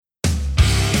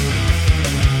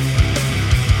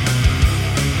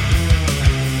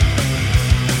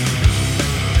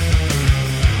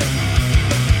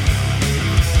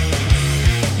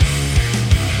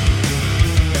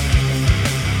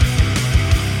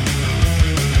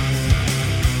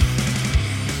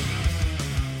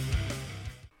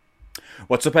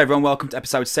What's up, everyone? Welcome to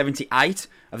episode 78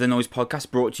 of the Noise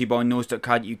Podcast, brought to you by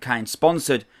Noise.co.uk and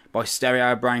sponsored by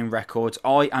Stereo Brain Records.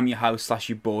 I am your host /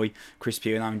 your boy, Chris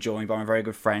Pugh, and I'm joined by my very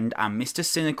good friend and Mr.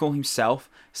 Cynical himself,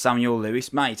 Samuel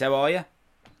Lewis. Mate, how are you?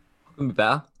 Could be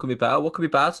better. Could be better. What could be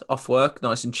bad? Off work,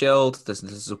 nice and chilled. Listen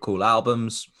to some cool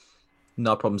albums.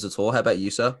 No problems at all. How about you,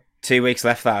 sir? 2 weeks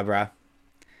left there, bro.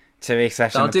 2 weeks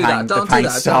left Don't and do that. the pain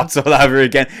starts all over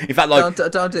again. In fact, like,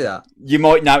 don't do that. you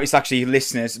might notice, actually,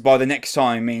 listeners, by the next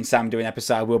time me and Sam do an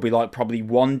episode, we'll be like probably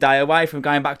 1 day away from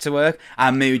going back to work.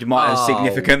 Our mood might have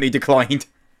significantly declined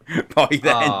by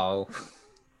then. Oh.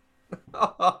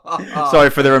 Sorry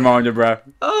for the reminder, bro.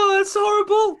 Oh, that's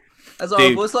horrible. That's Dude.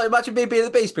 horrible. It's like, imagine being at the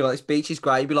beach, be like, this beach is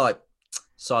great. You'd be like,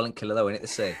 silent killer though, innit, the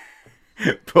sea.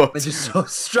 But They're just sort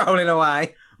of strolling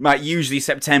away. mate, usually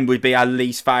September would be our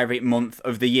least favourite month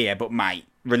of the year, but mate,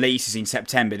 releases in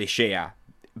September this year,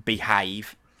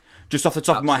 behave. Just off the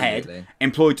top of my head, Absolutely.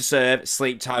 Employed to Serve,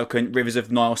 Sleep Token, Rivers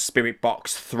of Nile, Spirit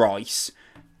Box, Thrice,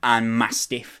 and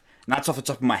Mastiff. And that's off the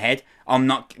top of my head.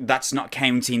 That's not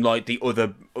counting like the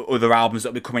other albums that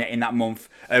will be coming out in that month.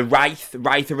 Wraith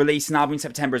are releasing an album in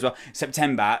September as well.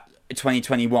 September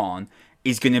 2021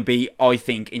 is going to be, I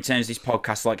think, in terms of this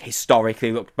podcast, like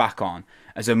historically looked back on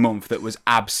as a month that was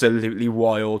absolutely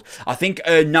wild. I think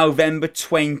November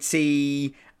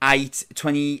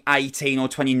 2018 or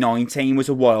 2019 was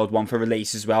a wild one for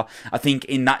release as well. I think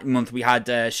in that month we had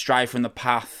Stray from the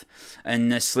Path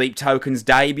and Sleep Token's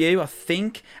debut, I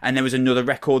think. And there was another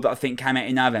record that I think came out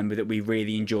in November that we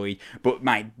really enjoyed. But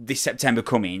mate, this September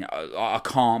coming, I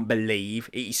can't believe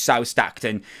it is so stacked.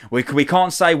 And we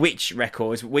can't say which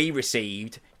records. We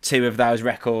received 2 of those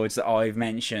records that I've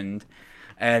mentioned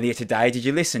earlier today. Did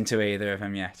you listen to either of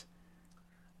them yet?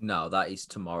 No, that is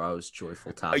tomorrow's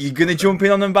joyful task. Are you going to jump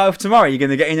in on them both tomorrow? Are you going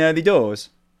to get in early doors?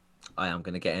 I am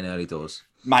going to get in early doors.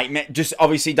 Mate, just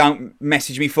obviously don't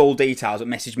message me full details, but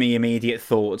message me immediate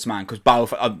thoughts, man. Because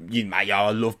both, I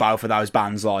love both of those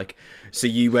bands. Like, so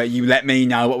you let me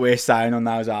know what we're saying on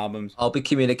those albums, I'll be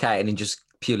communicating in just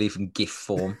purely from GIF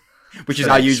form. which is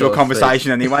our usual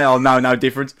conversation anyway. I'll know no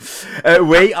difference.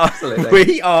 We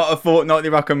are a fortnightly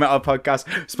rock and metal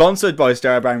podcast sponsored by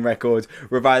Stereo Brain Records.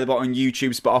 We're available on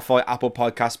YouTube, Spotify, Apple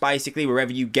Podcasts, basically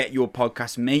wherever you get your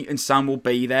podcast. Me and Sam will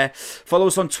be there. Follow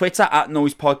us on Twitter at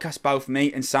Noise Podcast. Both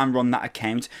me and Sam run that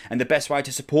account, and the best way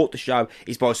to support the show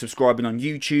is by subscribing on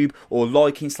YouTube or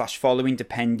liking / following,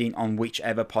 depending on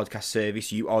whichever podcast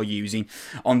service you are using.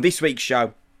 On this week's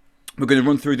show, we're going to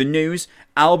run through the news.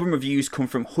 Album reviews come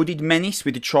from Hooded Menace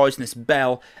with the Troisness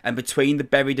Bell and Between the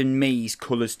Buried and Me's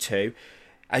Colours 2.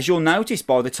 As you'll notice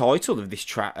by the title of this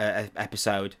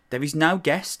episode, there is no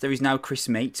guest, there is no Chris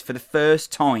Meets. For the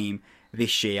first time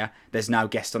this year, there's no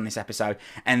guest on this episode.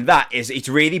 And it's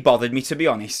really bothered me, to be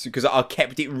honest, because I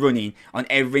kept it running on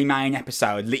every main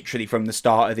episode, literally from the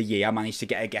start of the year. I managed to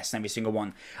get a guest on every single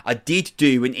one. I did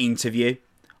do an interview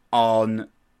on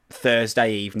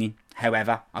Thursday evening.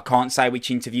 However, I can't say which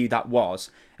interview that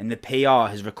was, and the PR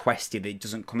has requested that it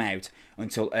doesn't come out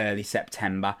until early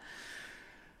September.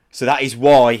 So that is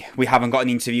why we haven't got an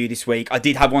interview this week. I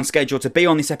did have one scheduled to be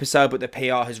on this episode, but the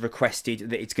PR has requested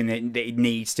that it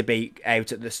needs to be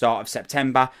out at the start of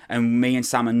September, and me and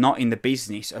Sam are not in the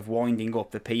business of winding up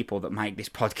the people that make this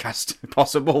podcast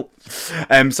possible.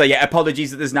 So yeah, apologies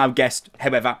that there's no guest.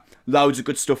 However, loads of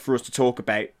good stuff for us to talk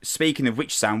about. Speaking of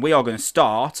which, Sam, we are going to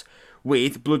start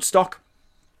with Bloodstock.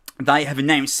 They have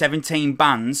announced 17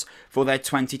 bands for their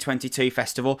 2022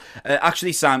 festival.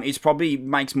 Actually, Sam, it probably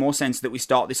makes more sense that we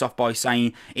start this off by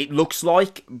saying it looks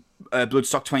like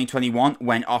Bloodstock 2021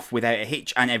 went off without a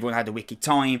hitch and everyone had a wicked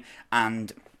time.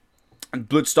 And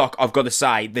Bloodstock, I've got to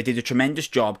say, they did a tremendous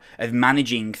job of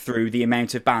managing through the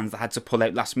amount of bands that had to pull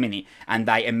out last minute, and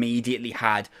they immediately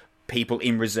had people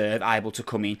in reserve able to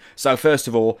come in. So first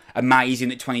of all, amazing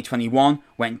that 2021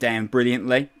 went down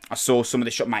brilliantly. I saw some of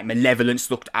the shot, mate. Malevolence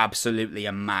looked absolutely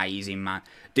amazing, man.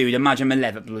 Dude, imagine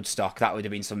Malevolent Bloodstock. That would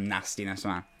have been some nastiness,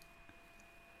 man.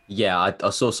 Yeah,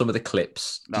 I saw some of the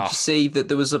clips. Did you see that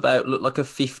there was looked like a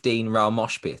 15-row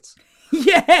mosh pit?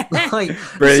 Yeah! Like,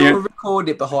 Brilliant. sort of record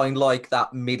it behind like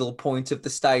that middle point of the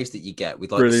stage that you get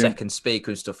with like Brilliant. the second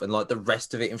speaker and stuff, and like the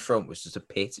rest of it in front was just a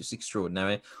pit. It's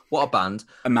extraordinary. What a band!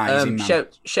 Amazing, man.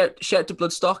 Shout to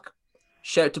Bloodstock.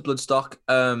 Shout to Bloodstock.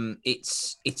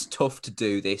 It's tough to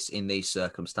do this in these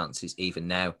circumstances even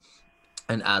now,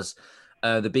 and as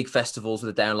the big festivals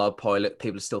with the download pilot,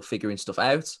 people are still figuring stuff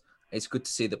out. It's good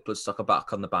to see that Bloodstock are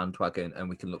back on the bandwagon, and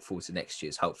we can look forward to next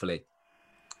year's, hopefully,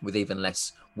 with even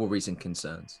less worries and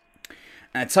concerns.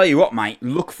 And I tell you what, mate,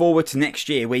 look forward to next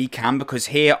year where you can, because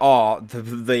here are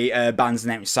the bands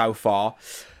announced so far.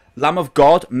 Lamb of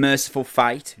God, Merciful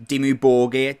Fate, Dimmu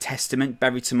Borgir, Testament,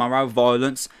 Bury Tomorrow,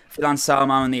 Violence, Phil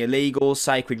Anselmo and the Illegals,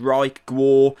 Sacred Reich,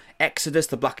 Gwar, Exodus,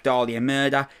 The Black Dahlia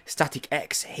Murder, Static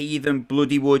X, Heathen,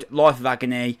 Bloodywood, Life of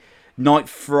Agony, Night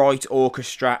Fright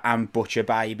Orchestra, and Butcher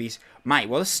Babies. Mate,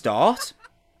 what a start.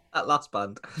 That last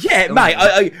band. Yeah, mate.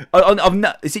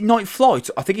 Is it Night Flight?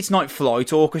 I think it's Night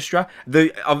Flight Orchestra.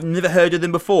 I've never heard of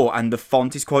them before, and the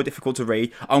font is quite difficult to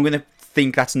read. I'm going to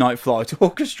think that's Night Flight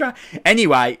Orchestra.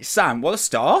 Anyway, Sam, what a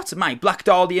start. Mate, Black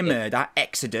Dahlia Murder,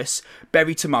 Exodus,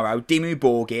 Bury Tomorrow, Dimmu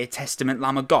Borgir, Testament,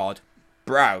 Lamb of God.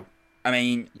 Bro, I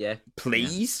mean,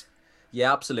 please?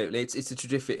 Yeah, absolutely. It's a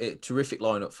terrific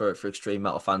lineup for extreme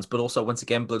metal fans, but also, once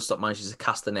again, Bloodstock manages to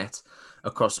cast the net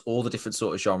across all the different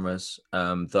sort of genres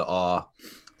that are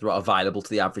available to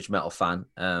the average metal fan,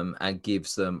 and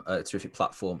gives them a terrific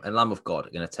platform. And Lamb of God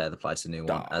are going to tear the place a new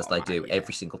one, as they do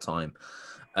every single time.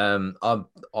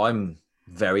 I'm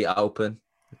very open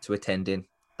to attending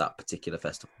that particular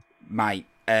festival. Mate,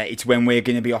 it's when we're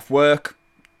going to be off work.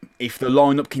 If the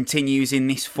lineup continues in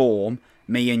this form,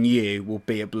 me and you will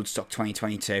be at Bloodstock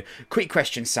 2022. Quick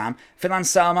question, Sam. Phil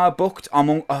Anselmo booked.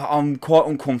 I'm quite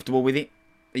uncomfortable with it.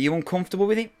 Are you uncomfortable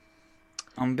with it?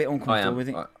 I'm a bit uncomfortable with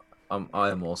it. I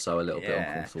am also a little bit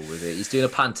uncomfortable with it. He's doing a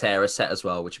Pantera set as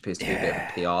well, which appears to be a bit of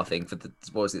a PR thing for the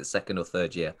second or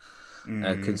third year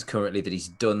concurrently that he's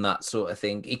done that sort of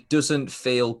thing. It doesn't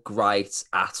feel great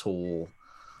at all.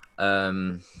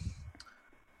 But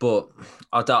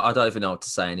I don't even know what to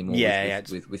say anymore.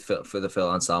 With the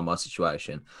Phil Anselmo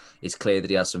situation, it's clear that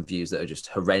he has some views that are just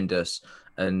horrendous,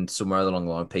 and somewhere along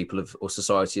the line,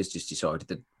 society has just decided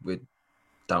that we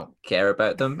don't care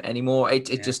about them anymore.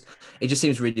 It just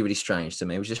seems really, really strange to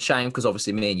me, which is a shame, because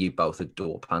obviously me and you both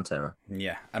adore Pantera.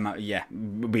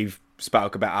 We've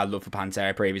spoke about our love for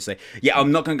Pantera previously.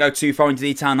 I'm not going to go too far into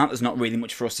detail on that. There's not really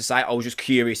much for us to say. I was just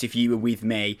curious if you were with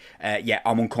me.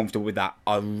 I'm uncomfortable with that.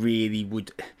 I really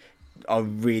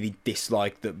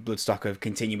dislike that Bloodstock have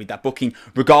continued with that booking.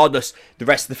 Regardless, the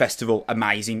rest of the festival,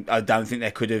 amazing. I don't think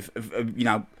they could have,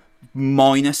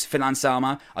 minus Phil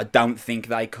Anselmo, I don't think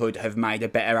they could have made a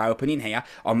better opening here.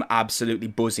 I'm absolutely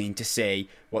buzzing to see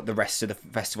what the rest of the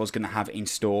festival's going to have in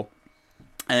store.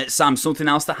 Sam, something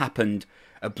else that happened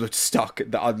at Bloodstock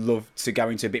that I'd love to go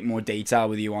into a bit more detail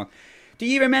with you on. Do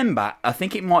you remember, I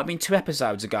think it might have been 2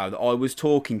 episodes ago, that I was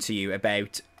talking to you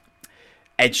about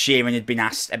Ed Sheeran had been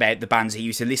asked about the bands he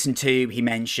used to listen to. He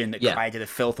mentioned that Cradle of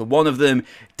Filth are one of them.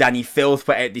 Danny Filth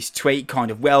put out this tweet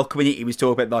kind of welcoming it. He was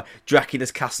talking about like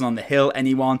Dracula's Castle on the Hill,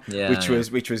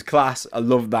 which was class. I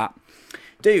love that.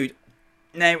 Dude,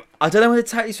 now, I don't know whether to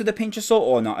take this with a pinch of salt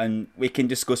or not, and we can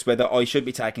discuss whether I should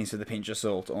be taking this with a pinch of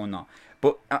salt or not.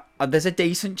 But there's a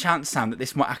decent chance, Sam, that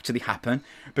this might actually happen,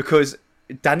 because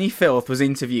Danny Filth was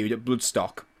interviewed at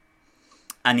Bloodstock,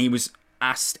 and he was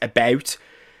asked about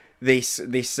this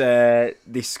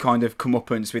kind of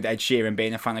comeuppance with Ed Sheeran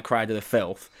being a fan of Cradle of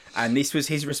Filth, and this was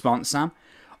his response, Sam.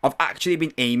 I've actually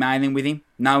been emailing with him.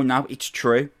 No, it's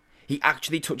true. He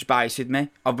actually touched base with me.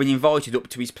 I've been invited up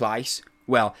to his place.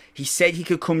 Well, he said he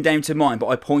could come down to mine, but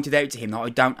I pointed out to him that I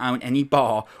don't own any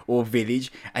bar or village,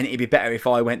 and it'd be better if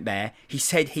I went there. He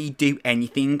said he'd do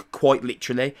anything, quite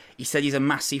literally. He said he's a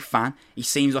massive fan. He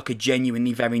seems like a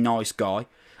genuinely very nice guy.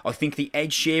 I think the Ed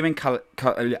Sheeran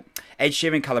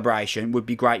collaboration would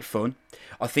be great fun.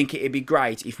 I think it'd be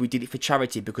great if we did it for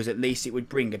charity, because at least it would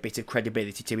bring a bit of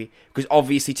credibility to it. Because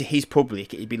obviously to his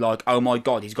public, it'd be like, oh my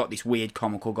god, he's got this weird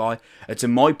comical guy. And to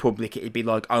my public, it'd be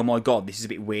like, oh my god, this is a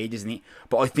bit weird, isn't it?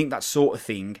 But I think that sort of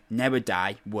thing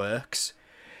nowadays works.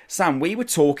 Sam, we were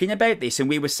talking about this, and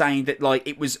we were saying that like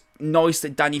it was nice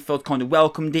that Danny Filth kind of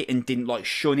welcomed it and didn't like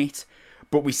shun it.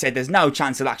 But we said there's no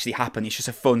chance it'll actually happen. It's just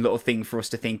a fun little thing for us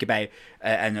to think about,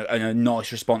 and a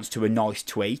nice response to a nice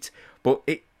tweet. But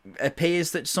it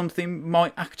appears that something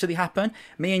might actually happen.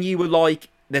 Me and you were like,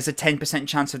 there's a 10%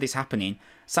 chance of this happening.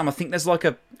 Sam, I think there's like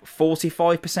a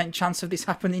 45% chance of this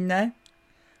happening now.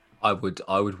 I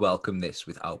would welcome this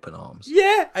with open arms.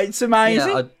 Yeah, it's amazing.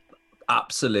 Yeah, I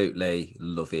absolutely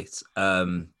love it.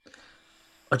 I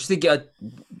just think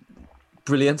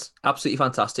brilliant, absolutely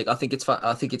fantastic. I think it's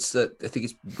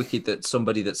wicked that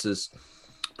somebody that's as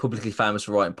publicly famous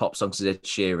for writing pop songs as Ed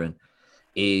Sheeran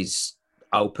is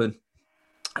open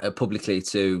publicly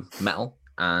to metal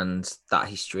and that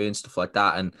history and stuff like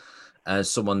that, and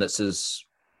as someone that's as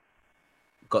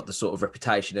got the sort of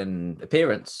reputation and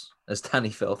appearance as Danny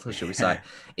Filth, or should we say,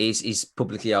 is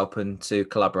publicly open to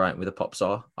collaborating with a pop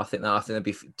star. I think that'd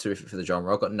be terrific for the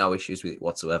genre. I've got no issues with it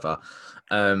whatsoever.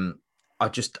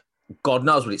 God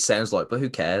knows what it sounds like, but who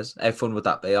cares? How fun would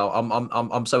that be?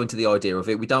 I'm so into the idea of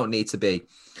it. We don't need to be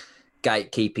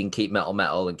gatekeeping, keep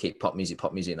metal, and keep pop music.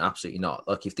 Absolutely not.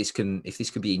 Like if this can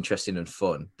be interesting and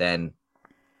fun, then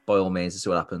by all means, let's see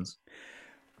what happens.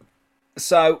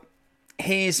 So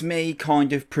here's me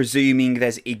kind of presuming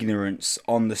there's ignorance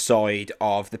on the side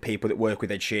of the people that work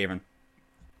with Ed Sheeran.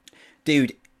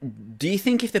 Dude, do you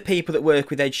think if the people that work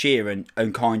with Ed Sheeran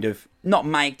and kind of not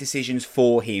make decisions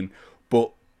for him,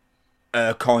 but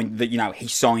kind that, you know, he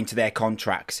signed to their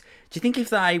contracts, do you think if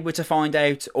they were to find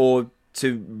out or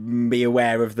to be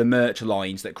aware of the merch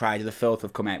lines that Cradle of Filth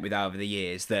have come out with over the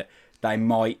years, that they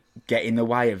might get in the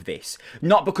way of this?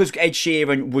 Not because Ed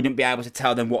Sheeran wouldn't be able to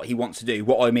tell them what he wants to do.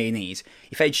 What I mean is,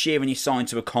 if Ed Sheeran is signed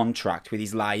to a contract with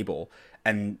his label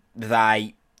and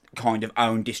they kind of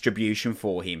own distribution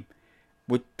for him,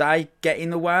 would they get in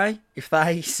the way if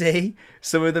they see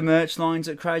some of the merch lines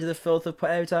that Cradle of Filth have put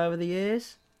out over the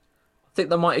years? I think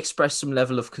they might express some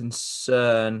level of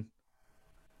concern,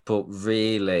 but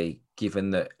really, given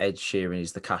that Ed Sheeran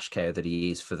is the cash cow that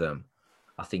he is for them,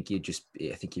 I think he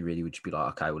really would just be like,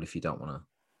 okay, well, if you don't want to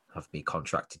have me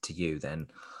contracted to you, then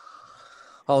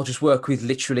I'll just work with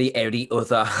literally any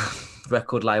other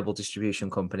record label, distribution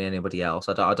company, anybody else.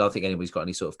 I don't think anybody's got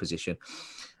any sort of position.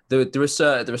 There are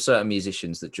certain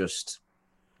musicians that just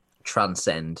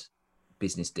transcend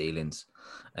business dealings,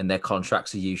 and their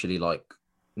contracts are usually like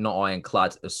not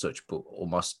ironclad as such, but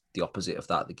almost the opposite of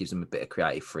that. That gives them a bit of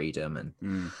creative freedom,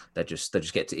 and they just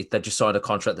sign a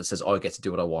contract that says I get to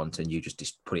do what I want, and you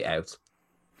just put it out.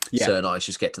 Yeah. Certain artists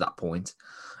just get to that point.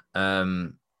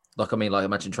 Imagine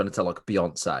trying to tell like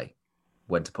Beyonce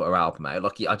when to put her album out.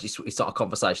 Like, it's not a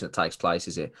conversation that takes place,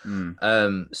 is it?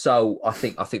 So I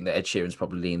think that Ed Sheeran's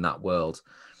probably in that world.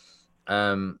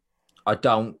 I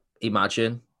don't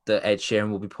imagine that Ed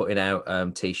Sheeran will be putting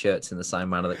out t-shirts in the same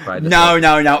manner that Cradle. No.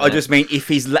 I just mean if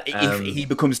he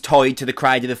becomes tied to the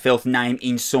Cradle of Filth name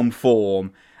in some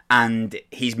form, and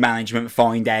his management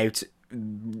find out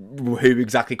who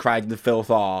exactly Cradle of Filth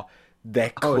are,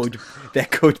 there could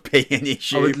be an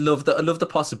issue. I love the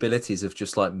possibilities of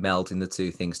just like melding the two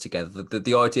things together.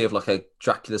 The idea of like a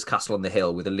Dracula's Castle on the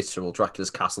Hill with a literal Dracula's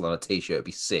Castle on a t-shirt would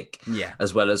be sick. Yeah.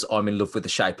 As well as I'm in love with the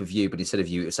shape of you, but instead of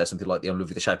you, it says something like I'm in love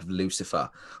with the shape of Lucifer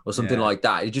or something like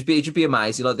that. It'd just be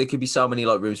amazing. Like there could be so many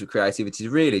like rooms for creativity to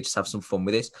really just have some fun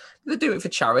with this. They do it for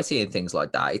charity and things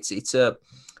like that. It's a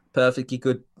perfectly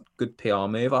good PR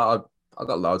move. I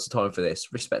got loads of time for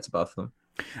this. Respect to both of them.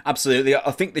 Absolutely. I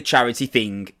think the charity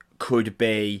thing could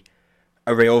be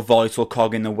a real vital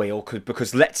cog in the wheel,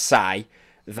 because let's say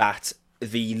that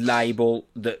the label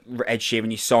that Ed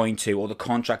Sheeran is signed to, or the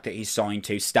contract that he's signed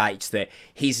to, states that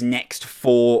his next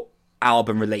 4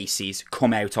 album releases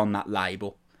come out on that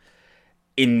label.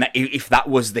 If that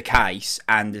was the case,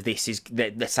 and this is,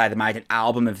 let's say they made an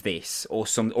album of this or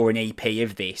an EP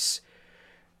of this,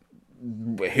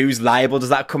 whose label does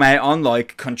that come out on?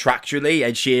 Like, contractually,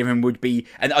 Ed Sheeran would be,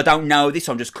 and I don't know this,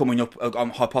 I'm just coming up,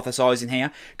 I'm hypothesising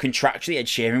here. Contractually, Ed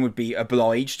Sheeran would be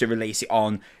obliged to release it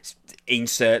on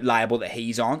insert label that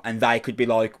he's on, and they could be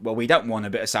like, well, we don't want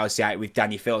to be associated with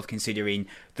Danny Filth, considering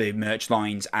the merch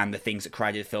lines and the things that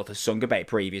Cradle of Filth has sung about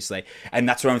previously. And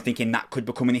that's what I'm thinking, that could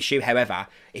become an issue. However,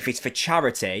 if it's for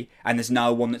charity and there's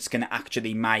no one that's going to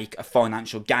actually make a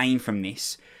financial gain from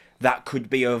this, that could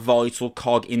be a vital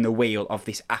cog in the wheel of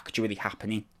this actually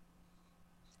happening.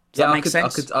 Does that make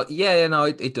sense?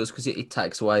 It does, because it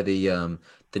takes away the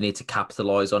need to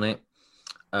capitalise on it,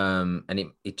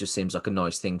 and it just seems like a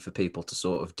nice thing for people to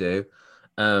sort of do.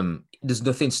 There's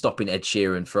nothing stopping Ed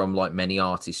Sheeran from, like many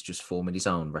artists, just forming his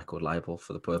own record label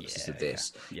for the purposes of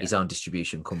this, his own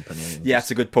distribution company. Yeah, that's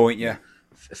a good point. Yeah,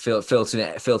 filtering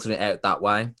it out that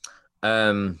way.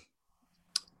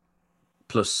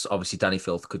 Plus, obviously, Danny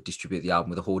Filth could distribute the album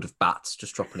with a horde of bats,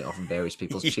 just dropping it off in various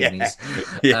people's chimneys,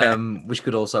 which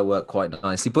could also work quite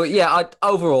nicely. But yeah,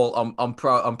 overall, I'm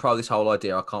pro this whole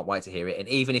idea. I can't wait to hear it, and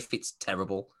even if it's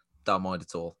terrible, don't mind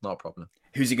at all. Not a problem.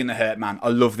 Who's it going to hurt, man? I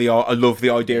love the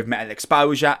idea of metal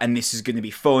exposure, and this is going to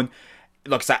be fun.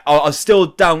 Like I say, I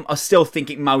still think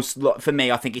it for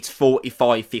me, I think it's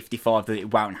 45-55 that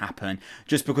it won't happen,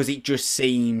 just because it just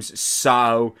seems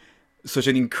such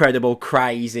an incredible,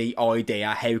 crazy idea.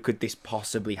 How could this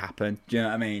possibly happen? Do you know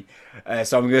what I mean?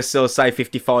 So I'm going to still say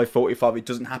 55-45. It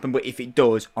doesn't happen, but if it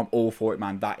does, I'm all for it,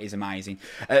 man. That is amazing.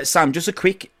 Sam, just a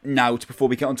quick note before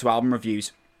we get on to album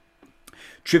reviews.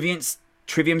 Trivium's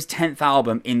 10th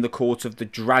album, In the Court of the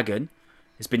Dragon,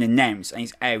 has been announced and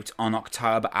is out on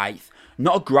October 8th.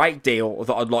 Not a great deal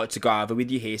that I'd like to go over with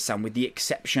you here, Sam, with the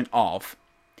exception of,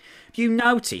 have you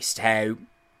noticed how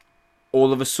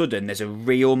all of a sudden there's a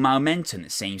real momentum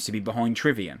that seems to be behind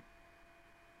Trivium?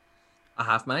 I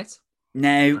have, mate.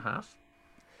 Now, I have.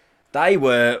 They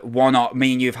were one of,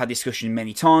 me and you have had discussion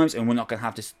many times, and we're not going to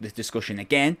have this discussion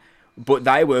again, but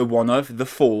they were one of the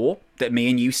 4 that me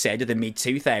and you said are the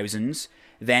mid-2000s.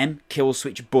 Them,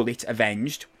 Killswitch, Bullet,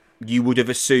 Avenged, you would have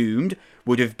assumed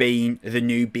would have been the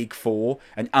new big 4,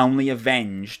 and only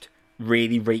Avenged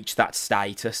really reached that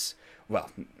status. Well,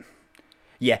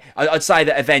 yeah, I'd say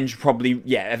that Avenged probably,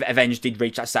 Avenged did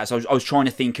reach that status. I was trying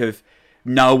to think of,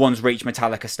 no one's reached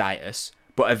Metallica status,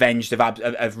 but Avenged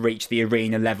have reached the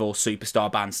arena level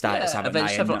superstar band status, haven't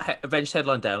they? Avenged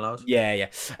headline download. Yeah.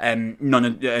 None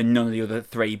of the other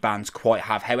 3 bands quite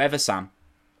have. However, Sam,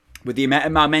 with the amount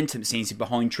of momentum that seems to be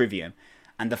behind Trivium,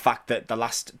 and the fact that the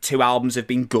last 2 albums have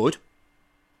been good,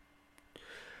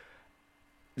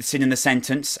 The Sin and the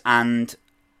Sentence, and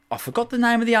I forgot the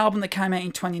name of the album that came out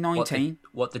in 2019.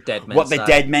 What the Dead Men Say. What the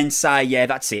Dead Men Say, yeah,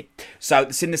 that's it. So,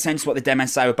 The Sin and the Sentence, What the Dead Men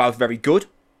Say were both very good.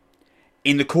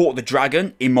 In the Court of the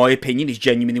Dragon, in my opinion, is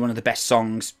genuinely one of the best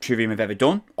songs Trivium have ever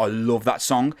done. I love that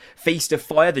song. Feast of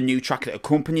Fire, the new track that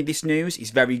accompanied this news, is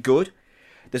very good.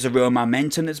 There's a real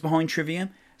momentum that's behind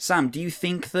Trivium. Sam, do you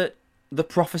think that the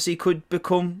prophecy could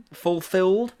become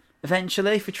fulfilled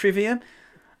eventually for Trivium?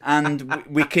 And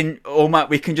we can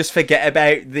just forget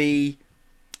about the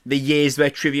years where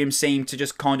Trivium seemed to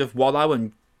just kind of wallow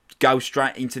and go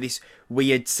straight into this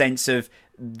weird sense of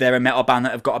they're a metal band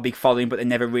that have got a big following, but they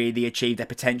never really achieved their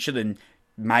potential, and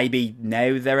maybe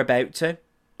now they're about to,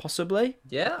 possibly.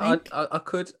 Yeah, I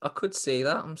could see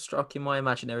that. I'm stroking my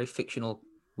imaginary fictional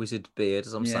wizard beard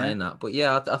as I'm saying that, but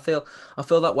yeah, I feel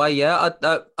that way. Yeah,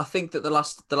 I think that the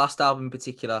last album in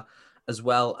particular, as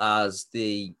well as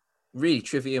the really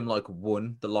Trivium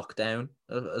won the lockdown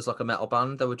as like a metal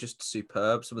band. They were just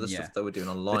superb. Some of the stuff they were doing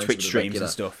online, the Twitch streams and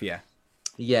stuff.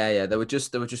 Yeah, they were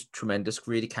just tremendous.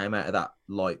 Really came out of that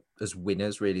as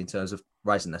winners, really, in terms of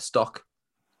raising their stock,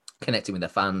 connecting with their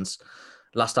fans.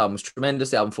 Last album was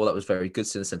tremendous. The album before that was very good.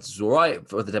 Sin and Sentence was all right.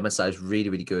 For the Dead Men Say is really,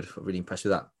 really good. I'm really impressed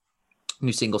with that.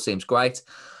 New single seems great.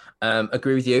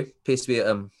 Agree with you. Appears to be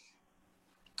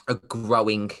a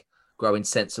growing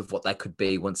sense of what they could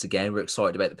be. Once again, we're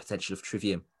excited about the potential of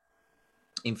Trivium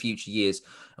in future years,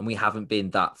 and we haven't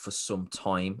been that for some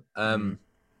time.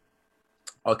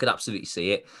 I could absolutely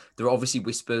see it. There are obviously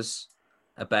whispers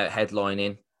about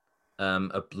headlining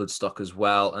a Bloodstock as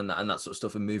well, and that sort of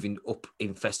stuff, and moving up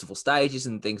in festival stages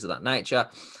and things of that nature.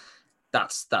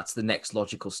 That's the next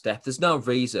logical step. There's no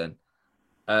reason,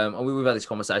 and we've had this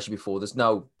conversation before. There's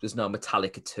no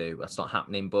Metallica 2. That's not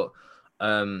happening, but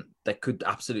there could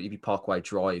absolutely be Parkway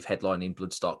Drive headlining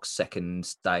Bloodstock's second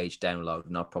stage download.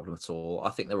 No problem at all. I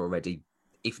think they're already,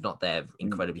 if not there,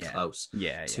 incredibly close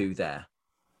to there.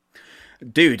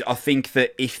 Dude, I think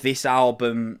that if this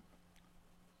album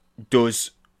does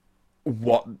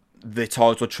what the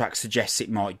title track suggests it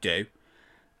might do,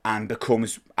 and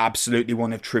becomes absolutely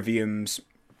one of Trivium's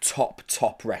top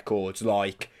records,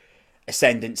 like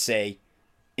Ascendancy,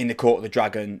 In the Court of the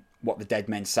Dragon, What the Dead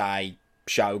Men Say,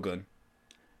 Shogun,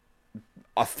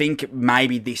 I think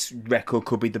maybe this record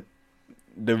could be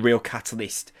the real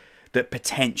catalyst that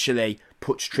potentially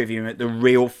puts Trivium at the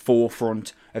real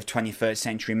forefront of 21st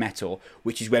century metal,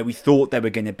 which is where we thought they were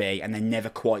going to be, and they never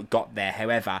quite got there.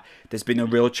 However, there's been a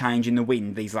real change in the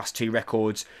wind these last 2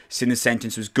 records. Sin and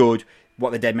Sentence was good.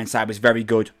 What the Dead Men Say was very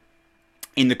good.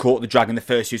 In the Court of the Dragon, the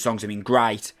first 2 songs have been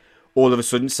great. All of a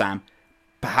sudden, Sam,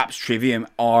 perhaps Trivium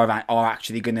are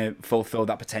actually going to fulfill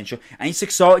that potential. And it's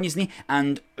exciting, isn't he?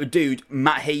 And, dude,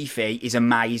 Matt Heafy is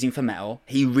amazing for metal.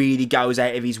 He really goes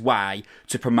out of his way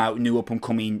to promote new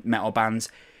up-and-coming metal bands.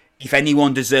 If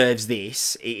anyone deserves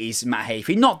this, it is Matt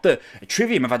Heafy. Not that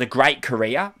Trivium have had a great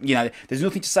career. You know, there's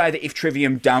nothing to say that if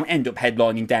Trivium don't end up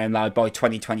headlining Download by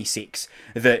 2026,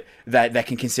 that they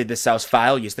can consider themselves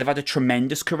failures. They've had a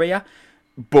tremendous career,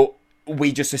 but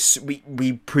we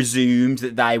presumed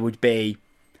that they would be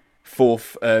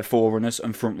forerunners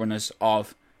and frontrunners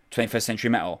of 21st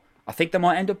century metal. I think they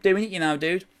might end up doing it,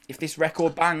 dude, if this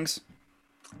record bangs.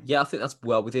 Yeah, I think that's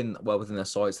well within their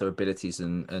sights, their abilities,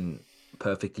 and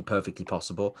perfectly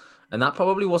possible. And that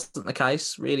probably wasn't the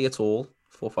case really at all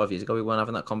 4 or 5 years ago. We weren't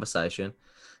having that conversation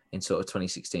in sort of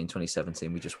 2016,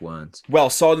 2017. We just weren't. Well,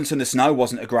 Silence in the Snow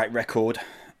wasn't a great record.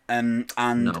 And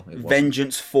no,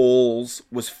 Vengeance Falls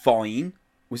was fine.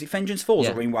 Was it Vengeance Falls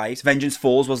or In Waves? Vengeance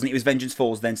Falls, wasn't it? It was Vengeance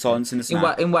Falls, then Silence in the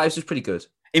Snow. In Waves was pretty good.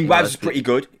 In Waves was pretty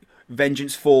good.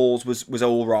 Vengeance Falls was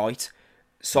all right.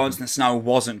 Silence in the Snow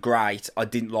wasn't great. I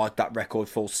didn't like that record,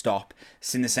 full stop.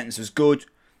 Sin and the Sentence was good.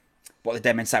 What the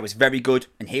Dead Men Say was very good.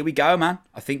 And here we go, man.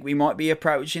 I think we might be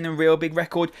approaching a real big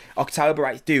record. October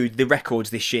 8th. Dude, the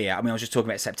records this year. I mean, I was just talking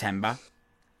about September.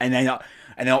 And then,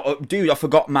 dude, I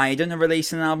forgot Maiden are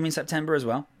releasing an album in September as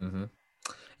well. Mm-hmm.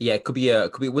 Yeah, it could be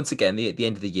once again the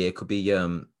end of the year could be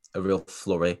a real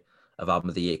flurry of album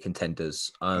of the year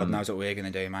contenders. God knows what we're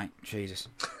gonna do, mate. Jesus.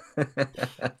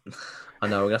 I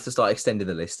know we're gonna have to start extending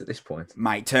the list at this point.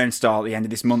 Mate, Turnstile at the end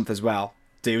of this month as well.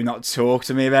 Do not talk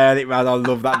to me about it, man. I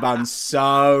love that band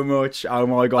so much. Oh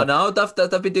my god. I know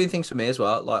they've been doing things for me as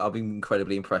well. Like I've been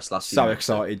incredibly impressed last. So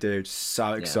excited, dude.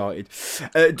 So excited,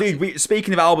 dude.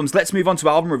 Speaking of albums, let's move on to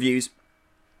album reviews.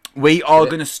 We are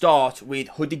going to start with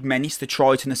Hooded Menace, the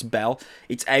Tritonus Bell.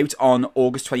 It's out on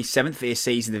August 27th for a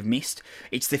Season of Mist.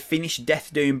 It's the Finnish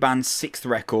Death Doom band's 6th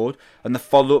record and the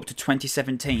follow-up to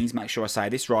 2017's, make sure I say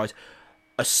this right,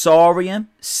 Osarium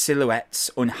Silhouettes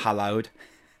Unhallowed.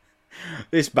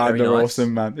 This band are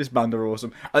awesome, man. This band are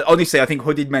awesome. Honestly, I think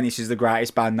Hooded Menace is the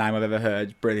greatest band name I've ever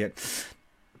heard. Brilliant.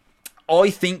 I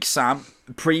think, Sam,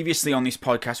 previously on this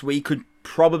podcast, we could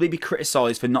probably be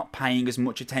criticised for not paying as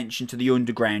much attention to the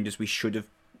underground as we should have,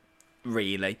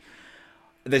 really.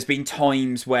 There's been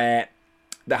times where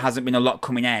there hasn't been a lot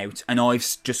coming out, and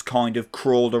I've just kind of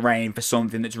crawled around for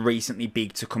something that's recently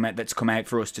big to come out, that's come out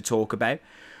for us to talk about.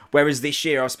 Whereas this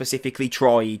year, I specifically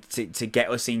tried to get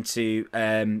us into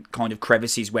kind of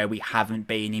crevices where we haven't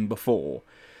been in before.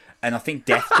 And I think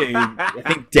Death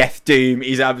Doom,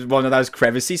 is one of those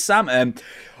crevices, Sam.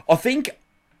 I think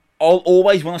I'll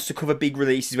always want us to cover big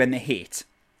releases when they hit.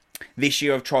 This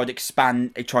year, I've tried expanding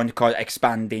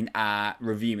our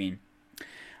reviewing,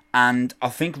 and I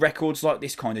think records like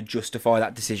this kind of justify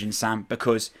that decision, Sam,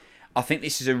 because I think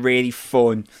this is a really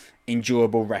fun,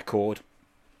 enjoyable record.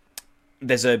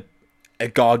 There's a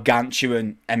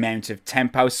gargantuan amount of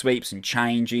tempo sweeps and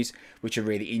changes, which are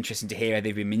really interesting to hear how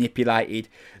they've been manipulated.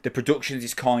 The production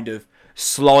is kind of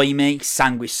slimy,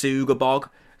 sanguisuga bog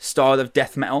style of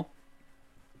death metal.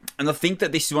 And I think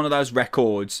that this is one of those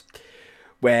records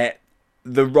where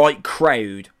the right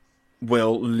crowd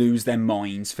will lose their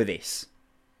minds for this.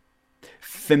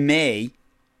 For me,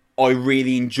 I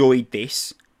really enjoyed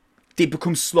this. Did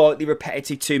become slightly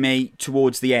repetitive to me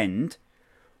towards the end,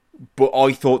 but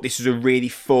I thought this was a really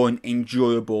fun,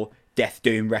 enjoyable Death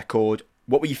Doom record.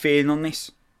 What were you feeling on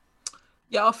this?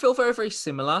 Yeah, I feel very, very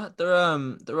similar. There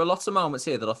are lots of moments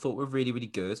here that I thought were really, really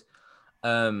good.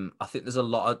 I think there's a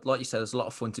lot of, like you said, there's a lot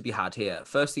of fun to be had here.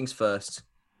 First things first,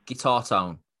 guitar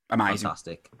tone. Amazing.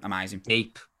 Fantastic. Amazing.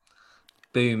 Deep,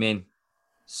 booming,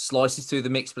 slices through the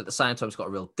mix, but at the same time, it's got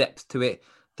a real depth to it.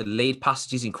 The lead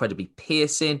passage is incredibly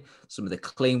piercing. Some of the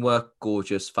clean work,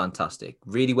 gorgeous, fantastic.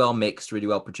 Really well mixed, really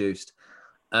well produced.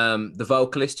 The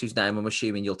vocalist, whose name I'm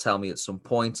assuming you'll tell me at some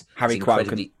point. Harry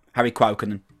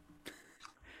Quokkanen.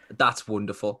 That's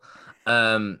wonderful.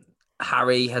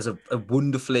 Harry has a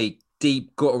wonderfully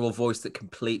deep, guttural voice that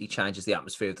completely changes the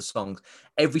atmosphere of the songs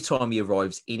every time he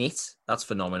arrives in it. That's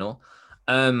phenomenal.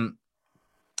 And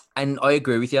I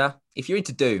agree with you. If you're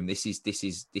into Doom, this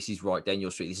is right down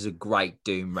your street. This is a great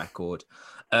Doom record.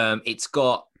 It's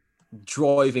got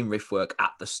driving riff work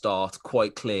at the start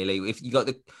quite clearly. If you got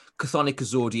the Chthonic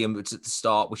Exordium at the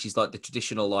start, which is like the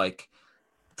traditional like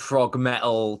prog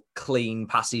metal clean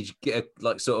passage,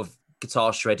 like sort of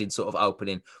guitar shredding sort of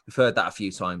opening. We've heard that a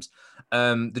few times.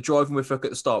 The driving riff work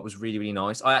at the start was really, really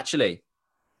nice. I actually,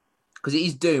 because it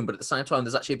is Doom, but at the same time,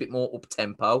 there's actually a bit more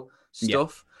up-tempo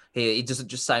stuff. Here, it doesn't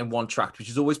just sound one track, which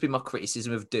has always been my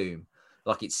criticism of Doom.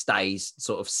 Like it stays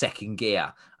sort of second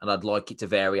gear, and I'd like it to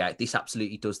vary out. This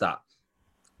absolutely does that.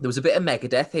 There was a bit of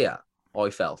Megadeth here, I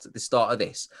felt, at the start of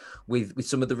this, with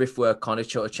some of the riff work kind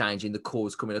of changing, the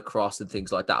chords coming across and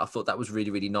things like that. I thought that was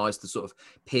really, really nice. The sort of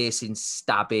piercing,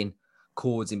 stabbing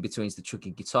chords in between the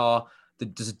trucking guitar.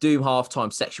 There's a Doom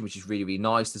halftime section, which is really, really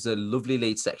nice. There's a lovely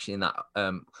lead section in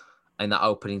that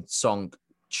opening song,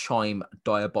 Chime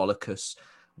Diabolicus,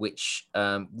 which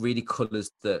really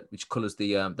colours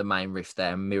the main riff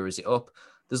there and mirrors it up.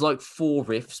 There's like four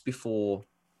riff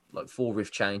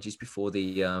changes before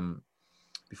the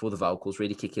vocals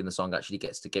really kick in. The song actually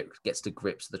gets to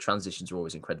grips. The transitions are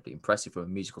always incredibly impressive from a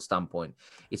musical standpoint.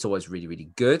 It's always really,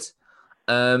 really good.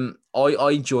 I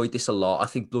enjoyed this a lot. I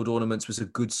think Blood Ornaments was a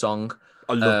good song.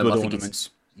 I love Blood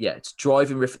Ornaments. It's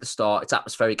driving riff at the start. It's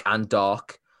atmospheric and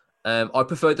dark. I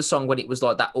preferred the song when it was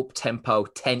like that up-tempo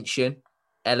tension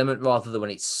element rather than when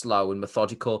it's slow and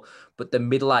methodical. But the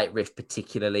middle eight riff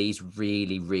particularly is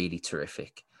really, really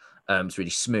terrific. It's really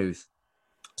smooth.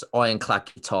 It's ironclad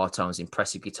guitar tones,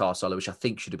 impressive guitar solo, which I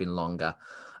think should have been longer.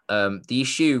 The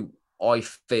issue I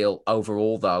feel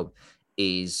overall, though,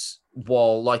 is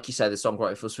while, like you said, the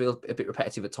songwriting feels a bit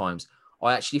repetitive at times,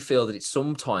 I actually feel that it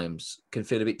sometimes can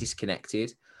feel a bit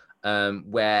disconnected,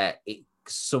 where it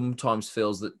sometimes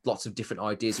feels that lots of different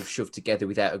ideas have shoved together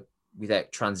without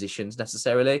without transitions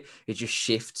necessarily. It just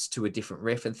shifts to a different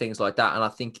riff and things like that. And I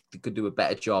think they could do a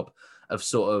better job of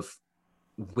sort of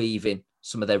weaving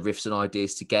some of their riffs and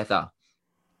ideas together.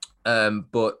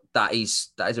 But that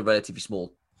is a relatively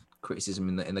small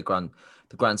criticism in the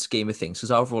grand scheme of things.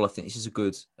 Because overall, I think this is a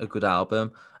good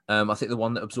album. I think the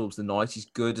one that absorbs the night is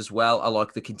good as well. I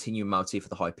like the continuing motif of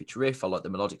the high pitch riff. I like the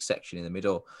melodic section in the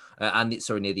middle, and it's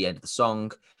near the end of the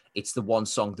song. It's the one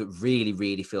song that really,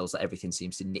 really feels that everything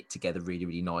seems to knit together really,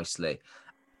 really nicely.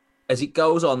 As it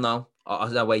goes on, though, I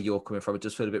know where you're coming from. It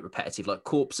does feel a bit repetitive. Like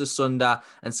Corpse Asunder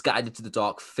and Scattered into the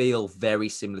Dark feel very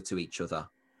similar to each other.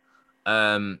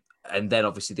 And then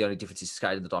obviously the only difference is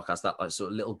Scattered in the Dark has that like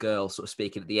sort of little girl sort of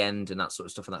speaking at the end and that sort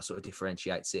of stuff, and that sort of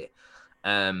differentiates it.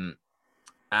 And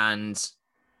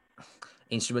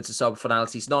Instruments of Sober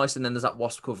Finality is nice, and then there's that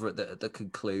Wasp cover at the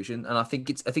conclusion. And I think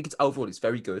it's overall it's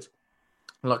very good.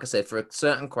 And like I said, for a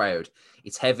certain crowd,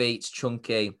 it's heavy, it's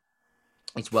chunky,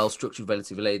 it's well structured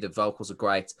relatively. The vocals are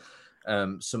great.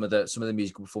 Some of the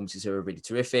musical performances here are really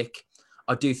terrific.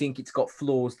 I do think it's got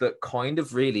flaws that kind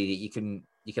of really you can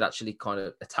actually kind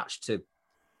of attach to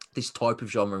this type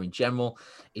of genre in general,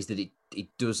 is that it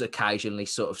does occasionally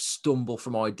sort of stumble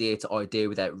from idea to idea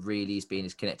without really being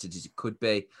as connected as it could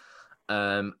be.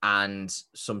 And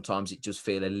sometimes it does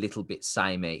feel a little bit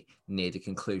samey near the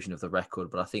conclusion of the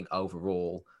record. But I think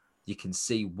overall, you can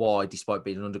see why, despite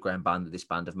being an underground band, that this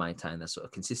band have maintained their sort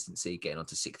of consistency, getting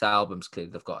onto 6 albums.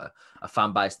 Clearly, they've got a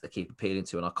fan base that they keep appealing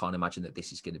to, and I can't imagine that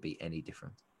this is going to be any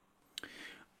different.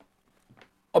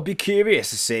 I'd be curious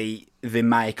to see the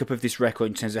makeup of this record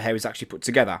in terms of how it's actually put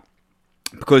together.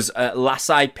 Because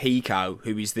Lasse Pico,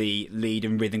 who is the lead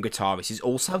and rhythm guitarist, is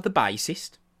also the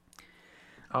bassist.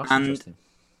 Oh, that's interesting.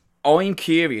 I'm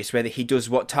curious whether he does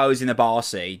what Tosin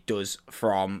Abasi does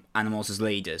from Animals as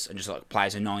Leaders and just like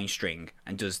plays a 9-string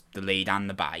and does the lead and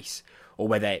the bass, or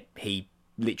whether he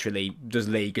literally does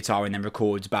lead guitar and then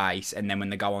records bass, and then when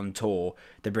they go on tour,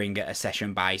 they bring a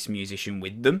session bass musician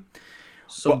with them.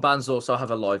 Some bands also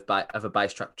have a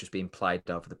bass track just being played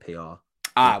over the PR.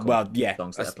 Well, yeah.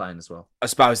 Songs that are playing as well. I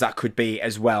suppose that could be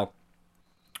as well.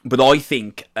 But I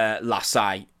think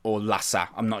Lasse, or Lassa,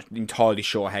 I'm not entirely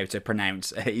sure how to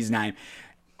pronounce his name.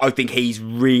 I think he's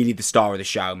really the star of the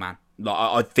show, man. Like,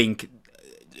 I think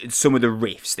some of the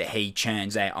riffs that he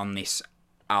churns out on this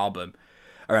album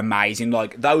are amazing.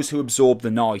 Like, Those Who Absorb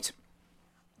the Night.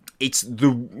 It's the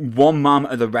one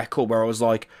moment of the record where I was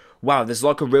like, wow, there's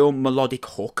like a real melodic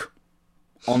hook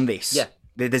on this. Yeah.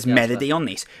 There's melody on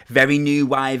this. Very new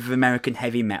wave of American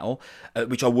heavy metal,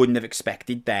 which I wouldn't have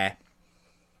expected there.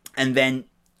 And then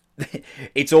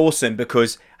it's awesome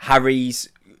because Harry's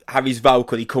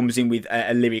vocal, he comes in with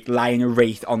a lyric, laying a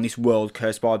wreath on this world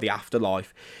cursed by the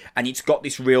afterlife. And it's got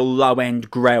this real low-end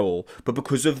growl, but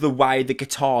because of the way the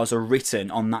guitars are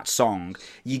written on that song,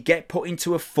 you get put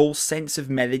into a full sense of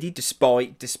melody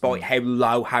despite how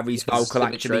low Harry's vocal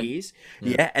actually is.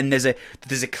 Yeah, and there's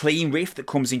a clean riff that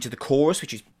comes into the chorus,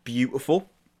 which is beautiful.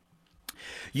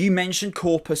 You mentioned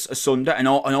Corpus Asunder, and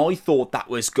I thought that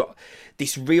was got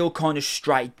this real kind of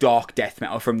straight dark death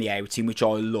metal from the outing, which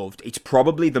I loved. It's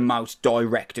probably the most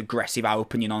direct, aggressive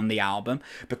opening on the album,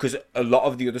 because a lot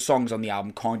of the other songs on the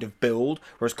album kind of build,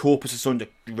 whereas Corpus Asunder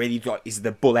really is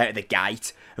the bull out of the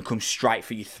gate and comes straight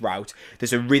for your throat.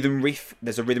 There's a rhythm riff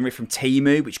from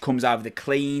Timu, which comes over the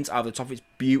cleans, over the top. It's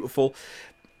beautiful.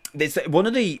 There's one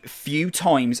of the few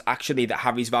times actually that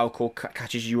Harry's vocal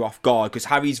catches you off guard, because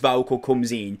Harry's vocal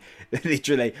comes in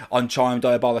literally on Chime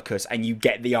Diabolicus and you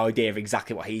get the idea of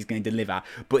exactly what he's going to deliver.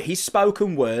 But his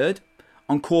spoken word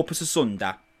on Corpus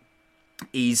Asunder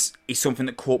is something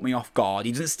that caught me off guard.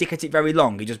 He doesn't stick at it very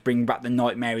long. He just brings back the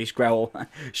nightmarish growl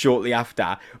shortly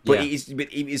after. But yeah.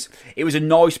 It was a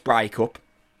nice breakup.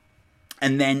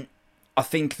 And then I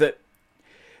think that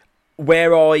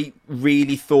where I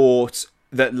really thought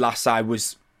that Lasse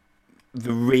was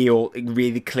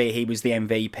really clear he was the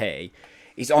MVP,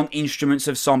 is on Instruments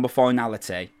of Somber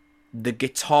Finality. The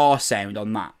guitar sound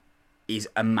on that is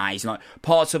amazing. Like,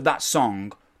 parts of that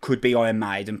song could be Iron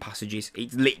Maiden passages.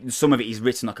 Some of it is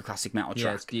written like a classic metal track.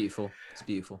 Yeah, it's beautiful. It's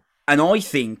beautiful. And I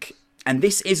think, and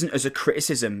this isn't as a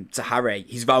criticism to Harry,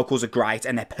 his vocals are great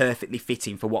and they're perfectly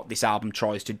fitting for what this album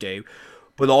tries to do.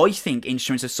 But I think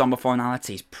Instruments of Somber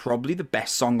Finality is probably the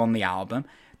best song on the album.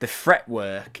 The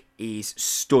fretwork is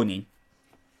stunning.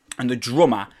 And the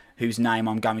drummer, whose name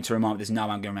I'm going to remember, there's no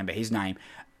one going to remember his name,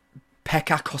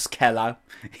 Pekka Koskelo,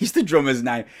 he's the drummer's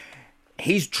name.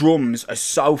 His drums are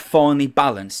so finely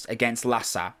balanced against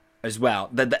Lasse as well,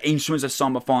 that the Instruments of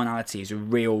Somber Finality is a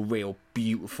real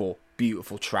beautiful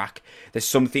track. There's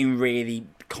something really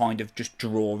kind of just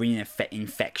drawing and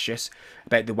infectious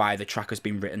about the way the track has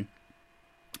been written.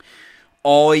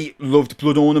 I loved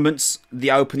Blood Ornaments.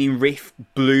 The opening riff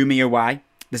blew me away.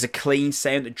 There's a clean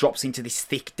sound that drops into this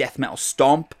thick death metal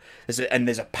stomp. There's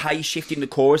a pace shift in the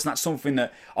chorus, and that's something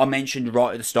that I mentioned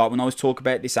right at the start when I was talking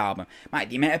about this album. Mate,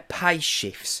 the amount of pace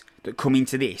shifts that come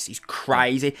into this is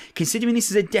crazy. Considering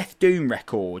this is a Death Doom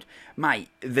record, mate,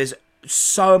 there's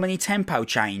so many tempo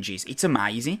changes. It's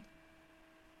amazing.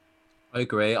 I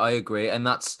agree, and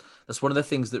that's one of the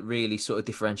things that really sort of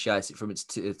differentiates it from its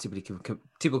typical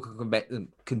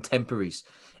contemporaries,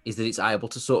 is that it's able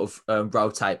to sort of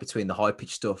rotate between the high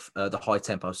pitch stuff, the high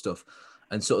tempo stuff,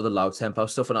 and sort of the low tempo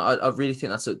stuff. And I really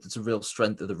think that's a real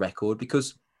strength of the record,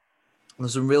 because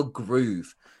there's a real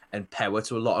groove and power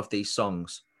to a lot of these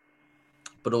songs,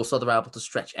 but also they're able to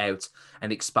stretch out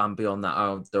and expand beyond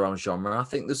that their own genre. I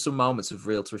think there's some moments of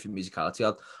real terrific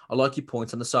musicality. I like your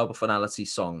point on the Sober Finality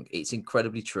song. It's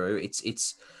incredibly true.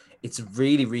 It's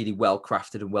really, really well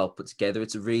crafted and well put together.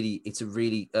 It's a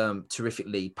really terrific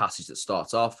lead passage that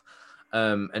starts off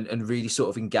and really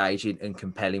sort of engaging and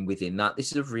compelling within that.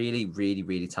 This is a really, really,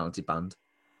 really talented band.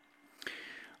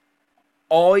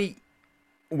 I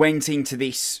went into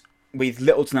this with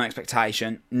little to no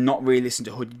expectation, not really listened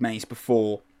to Hooded Maze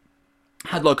before,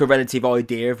 had like a relative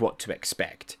idea of what to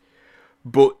expect.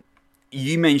 But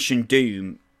you mentioned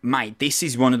Doom, mate, this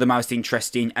is one of the most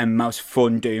interesting and most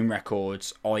fun Doom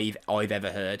records I've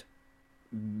ever heard.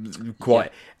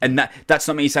 And that's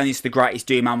not me saying it's the greatest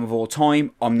Doom album of all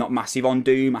time. I'm not massive on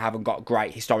Doom. I haven't got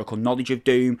great historical knowledge of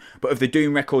Doom, but of the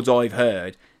Doom records I've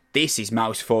heard, this is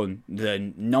most fun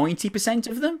than 90%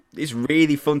 of them. It's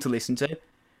really fun to listen to.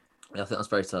 I think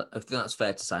that's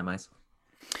fair to say, mate.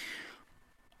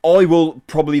 I will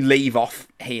probably leave off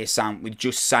here, Sam, with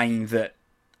just saying that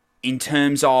in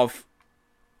terms of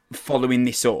following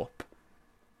this up,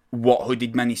 what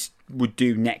Hooded Menace would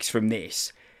do next from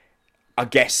this, I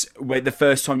guess where the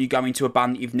first time you go into a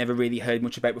band that you've never really heard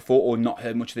much about before, or not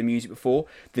heard much of the music before,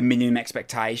 the minimum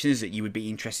expectation is that you would be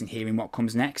interested in hearing what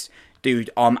comes next. Dude,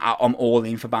 I'm all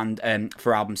in for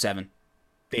album 7.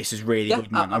 This is really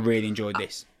good, man. I really enjoyed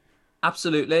this.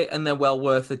 Absolutely, and they're well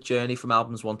worth the journey from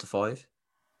albums 1 to 5.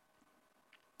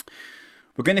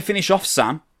 We're going to finish off,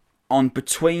 Sam, on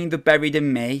Between the Buried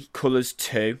and Me, Colours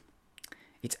 2.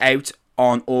 It's out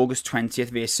on August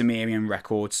 20th via Sumerian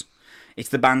Records. It's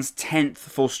the band's 10th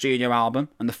full studio album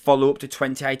and the follow-up to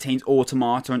 2018's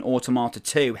Automata and Automata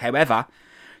 2. However,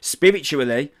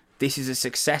 spiritually, this is a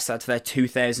successor to their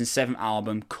 2007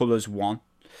 album, Colours 1.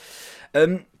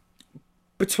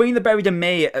 Between the Buried and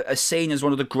Me are seen as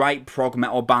one of the great prog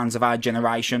metal bands of our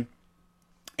generation.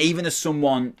 Even as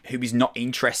someone who is not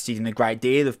interested in a great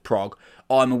deal of prog,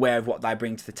 I'm aware of what they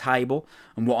bring to the table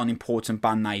and what an important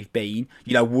band they've been.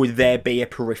 You know, would there be a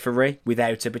Periphery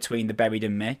without a Between the Buried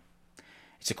and Me?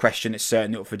 It's a question that's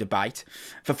certainly up for debate.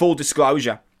 For full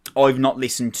disclosure, I've not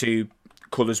listened to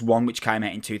Colours 1, which came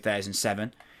out in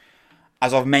 2007.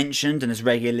 As I've mentioned, and as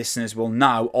regular listeners will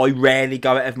know, I rarely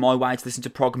go out of my way to listen to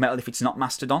prog metal if it's not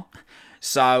Mastodon.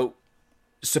 So,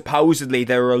 supposedly,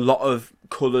 there are a lot of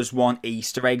Colours 1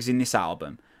 Easter eggs in this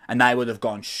album, and they would have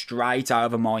gone straight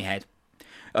over my head.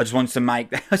 I just wanted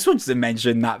to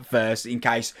mention that first, in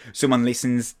case someone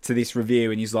listens to this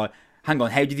review and he's like, hang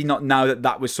on, how did he not know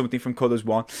that was something from Colours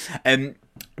 1?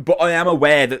 But I am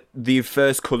aware that the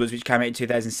first Colours, which came out in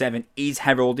 2007, is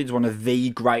heralded as one of the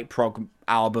great prog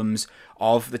albums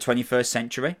of the 21st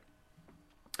century.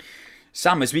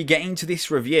 Sam, as we get into this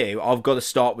review, I've got to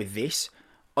start with this.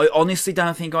 I honestly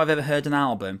don't think I've ever heard an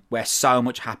album where so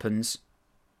much happens.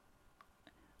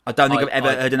 I don't think I've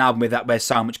ever heard an album where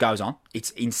so much goes on.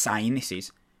 It's insane, this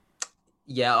is.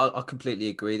 Yeah, I completely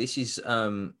agree. This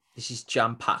is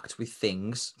jam-packed with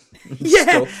things. Yeah,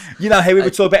 stuff. You know how we were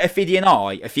talking about Ophidian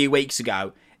Eye a few weeks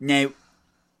ago? Now,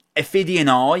 Ophidian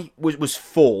Eye was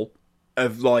full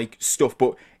of like stuff,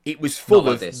 but it was full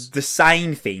of the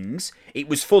same things. It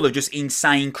was full of just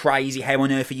insane, crazy, how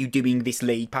on earth are you doing this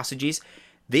lead passages?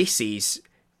 This is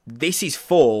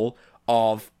full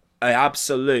of an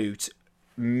absolute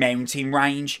mountain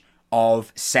range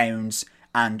of sounds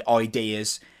and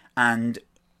ideas. And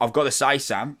I've got to say,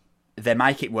 Sam, they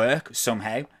make it work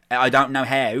somehow. I don't know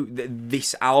how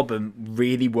this album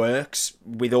really works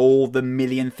with all the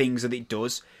million things that it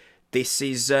does. This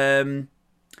is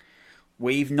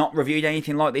we've not reviewed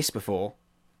anything like this before.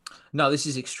 No, this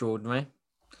is extraordinary.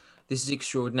 This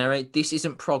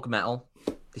isn't prog metal.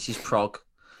 This is prog.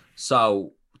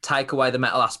 So take away the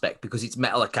metal aspect because it's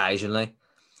metal occasionally.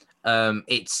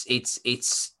 It's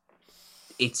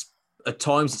at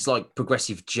times it's like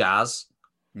progressive jazz.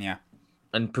 Yeah.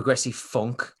 And progressive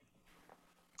funk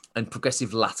and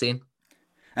progressive Latin.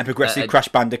 And progressive Crash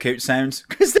Bandicoot sounds.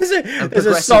 Because there's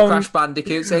a song. Crash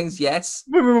Bandicoot sounds, yes.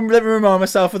 Let me remind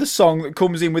myself of the song that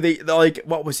comes in with it. Like,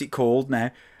 what was it called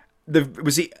now?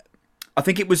 I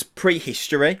think it was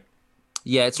Prehistory.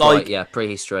 Yeah, it's like, right. Yeah,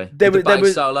 Prehistory. There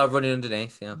was solo running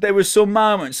underneath. Yeah, there was some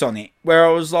moments on it where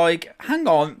I was like, "Hang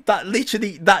on, that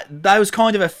literally those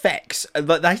kind of effects.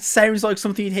 That sounds like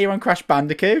something you'd hear on Crash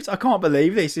Bandicoot. I can't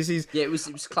believe this. This is it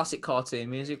was classic cartoon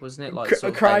music, wasn't it? Like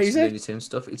crazy Looney Tunes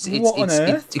stuff. It's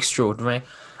extraordinary.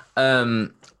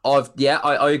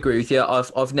 I agree with you.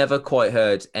 I've never quite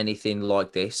heard anything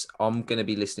like this. I'm gonna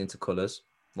be listening to Colours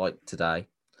like today.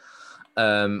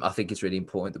 I think it's really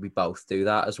important that we both do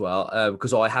that as well,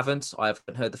 because I haven't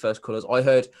heard the first Colours.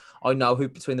 I know who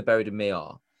Between the Buried and Me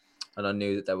are, and I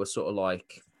knew that they were sort of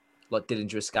like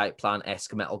Dillinger Escape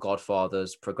Plan-esque metal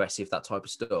Godfathers, progressive, that type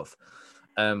of stuff.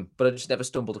 But I just never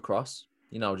stumbled across,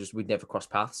 we'd never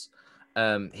crossed paths.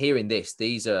 Hearing this,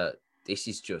 there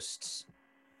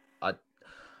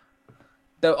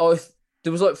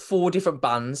was like 4 different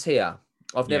bands here.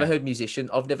 I've never heard musicians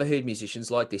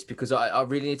like this, because I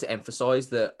really need to emphasize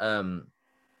that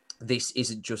this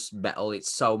isn't just metal. It's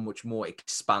so much more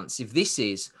expansive. This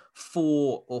is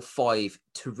 4 or 5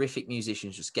 terrific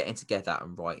musicians just getting together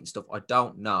and writing stuff. I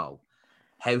don't know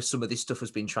how some of this stuff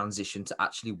has been transitioned to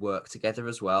actually work together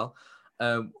as well.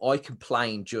 I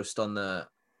complained just on the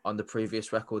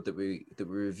previous record that we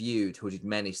reviewed, Hooded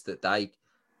Menace, that they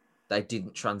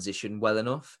didn't transition well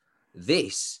enough.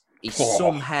 This is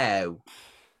somehow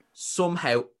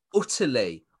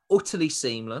utterly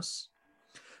seamless,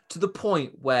 to the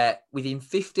point where within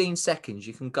 15 seconds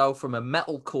you can go from a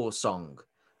metalcore song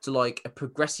to like a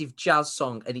progressive jazz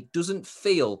song, and it doesn't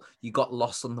feel you got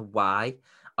lost on the way.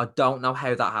 I don't know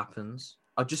how that happens.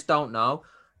 I just don't know.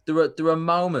 There are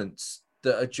moments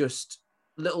that are just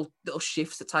little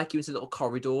shifts that take you into little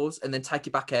corridors and then take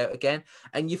you back out again,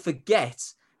 and you forget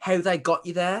how they got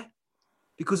you there,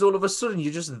 because all of a sudden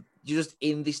you're just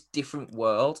in this different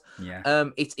world. Yeah.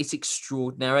 It's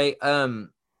extraordinary.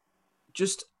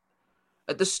 Just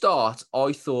at the start,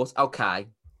 I thought, okay,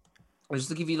 just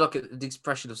to give you like the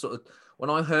expression of sort of, when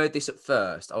I heard this at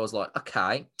first, I was like,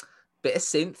 okay, bit of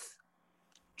synth,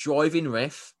 driving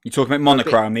riff. You're talking about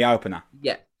Monochrome, the opener.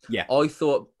 Yeah. I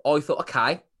thought,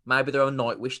 okay, maybe they're a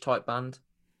Nightwish type band.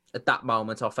 At that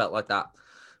moment, I felt like that.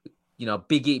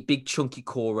 Big chunky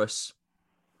chorus.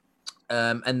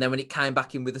 And then when it came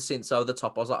back in with the synths over the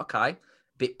top, I was like, okay,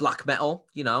 bit black metal,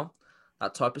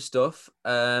 that type of stuff.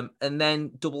 And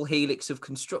then Double Helix of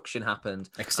Construction happened.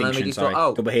 Extinction, sorry.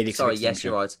 Double Helix of Extinction. Yes,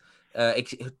 you're right.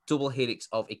 Double Helix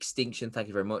of Extinction, thank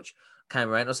you very much. Came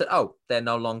around, I said, oh, they're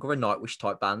no longer a Nightwish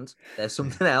type band. They're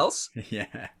something else.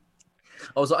 Yeah.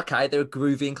 I was like, okay, they're a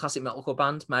groovy and classic metalcore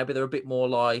band. Maybe they're a bit more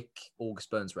like August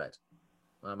Burns Red.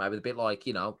 Maybe they're a bit like,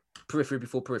 Periphery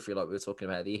before Periphery, like we were talking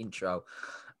about the intro.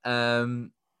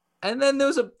 And then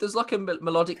there's like a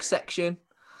melodic section,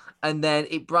 and then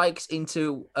it breaks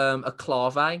into a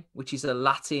clave, which is a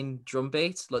Latin drum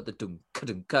beat, like the dunk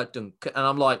dunk dunk, and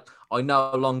I'm like, I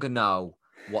no longer know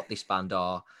what this band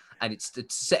are. And it's the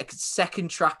second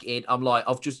track in, I'm like,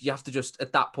 you have to just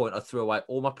at that point I threw away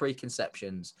all my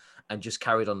preconceptions and just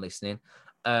carried on listening,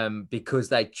 because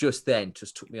they just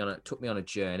took me on a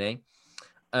journey.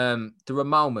 There are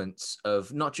moments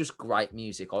of not just great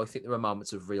music. I think there are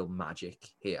moments of real magic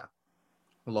here,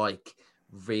 like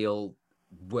real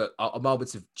work,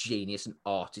 moments of genius and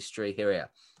artistry here.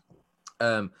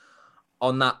 On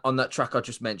that track I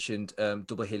just mentioned,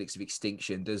 Double Helix of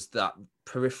Extinction, there's that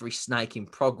Periphery snaking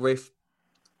prog riff,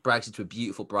 breaks into a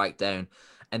beautiful breakdown,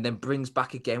 and then brings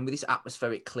back again with this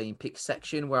atmospheric clean pick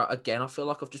section where again I feel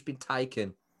like I've just been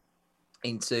taken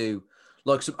into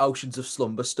like some Oceans of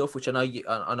Slumber stuff, which I know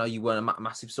you weren't a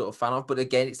massive sort of fan of, but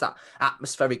again, it's that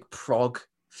atmospheric prog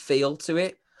feel to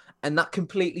it, and that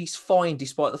completely is fine,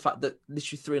 despite the fact that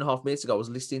literally 3.5 minutes ago I was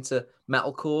listening to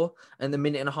metalcore, and a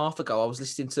minute and a half ago I was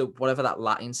listening to whatever that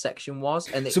Latin section was.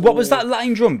 And so, what was that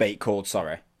Latin drum beat called?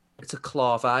 Sorry, it's a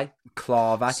clave.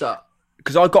 Clave. So,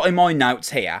 because I got in my notes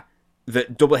here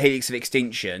that Double Helix of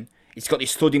Extinction, it's got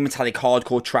this thudding metallic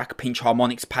hardcore track, pinch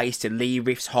harmonics, pasted, lead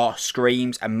riffs, harsh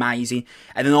screams, amazing.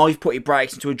 And then I've put it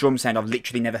breaks into a drum sound I've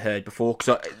literally never heard before.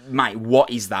 So, mate, what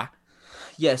is that?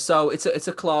 Yeah, so it's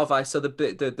a clave. So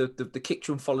the kick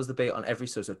drum follows the beat on every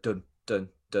so dun dun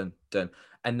dun dun,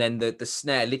 and then the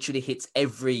snare literally hits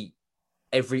every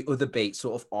other beat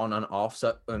sort of on and off.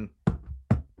 So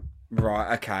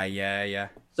right, okay, yeah.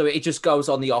 So it just goes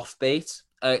on the off beat.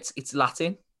 It's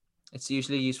Latin. It's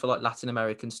usually used for like Latin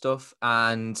American stuff,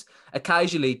 and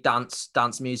occasionally dance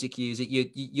music use it.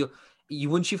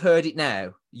 once you've heard it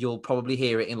now, you'll probably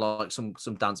hear it in like some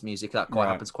dance music that quite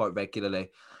Right. happens quite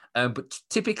regularly. But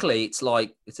typically it's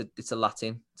like it's a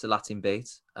Latin beat,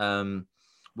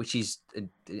 which is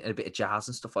a bit of jazz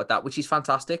and stuff like that, which is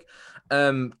fantastic.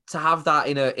 To have that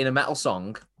in a metal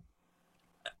song.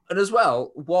 And as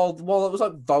well, while it was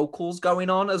like vocals going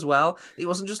on as well, it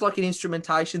wasn't just like an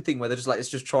instrumentation thing where they're just like, let's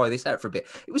just try this out for a bit.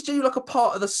 It was genuinely like a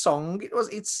part of the song.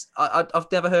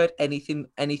 I've never heard anything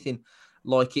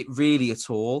like it really at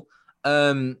all.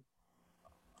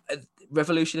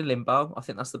 Revolution in Limbo, I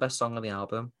think that's the best song on the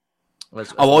album. I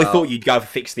thought you'd go for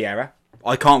Fix the Error.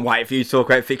 I can't wait for you to talk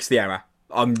about Fix the Error.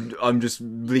 I'm just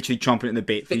literally chomping at the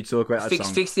bit for you to talk about that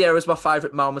song. Fix the Error is my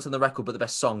favourite moment on the record, but the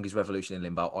best song is Revolution in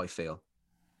Limbo, I feel.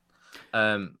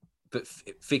 But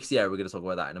Fix the Error, we're going to talk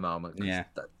about that in a moment. Yeah.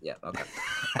 Okay.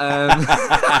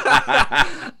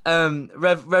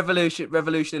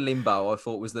 Revolution in Limbo, I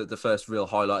thought was the first real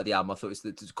highlight of the album. I thought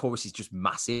the chorus is just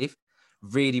massive,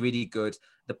 really, really good.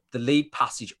 The lead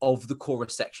passage of the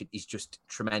chorus section is just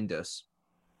tremendous.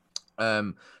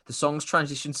 The songs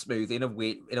transition smoothly in a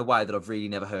way that I've really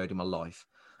never heard in my life.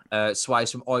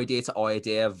 Sways from idea to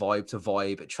idea, vibe to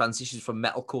vibe. It transitions from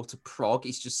metalcore to prog.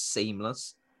 It's just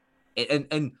seamless.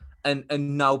 And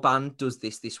no band does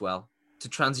this well. To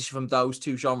transition from those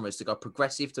two genres to go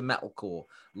progressive to metalcore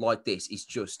like this is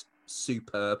just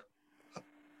superb.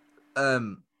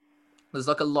 There's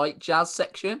like a light jazz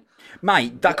section.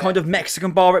 Mate, that kind of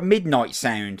Mexican bar at midnight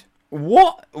sound.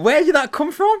 What? Where did that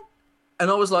come from?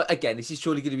 And I was like, again, this is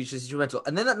surely going to be just instrumental.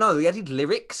 And then he added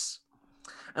lyrics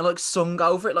and like sung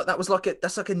over it. Like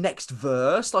that's like a next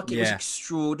verse. Like it was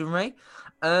extraordinary.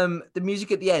 The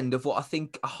music at the end of what I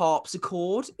think a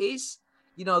harpsichord is,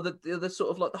 the sort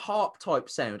of like the harp type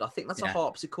sound. I think that's a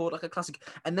harpsichord, like a classic.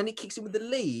 And then it kicks in with the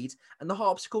lead, and the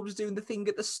harpsichord was doing the thing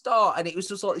at the start, and it was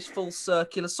just like this full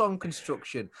circular song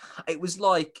construction. It was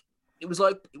like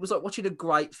watching a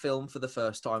great film for the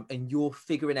first time, and you're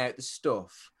figuring out the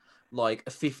stuff like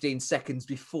 15 seconds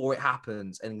before it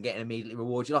happens and getting immediately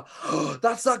rewarded. You're like, oh,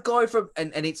 that's that guy from,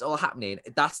 and it's all happening.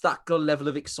 That's that level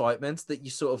of excitement that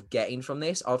you're sort of getting from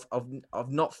this. I've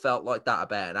not felt like that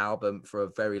about an album for a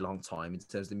very long time in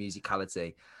terms of the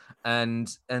musicality. And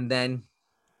then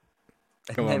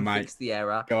Fix the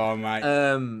Error. Go on,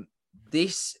 mate.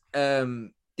 This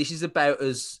is about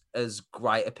as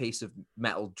great a piece of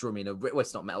metal drumming. Well,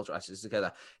 it's not metal drumming.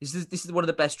 Together. This is one of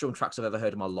the best drum tracks I've ever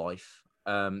heard in my life.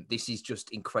 This is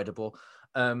just incredible.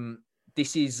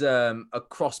 This is a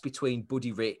cross between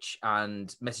Buddy Rich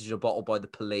and Message in a Bottle by the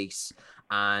Police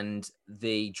and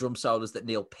the drum solos that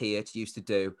Neil Peart used to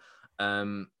do.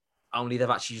 Only they've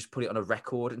actually just put it on a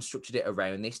record and structured it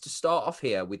around this. To start off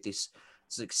here with this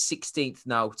like 16th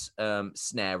note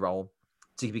snare roll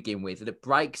to begin with, and it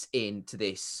breaks into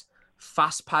this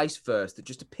fast-paced verse that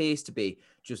just appears to be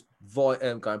just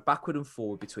going backward and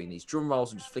forward between these drum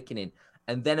rolls and just flicking in.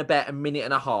 And then about a minute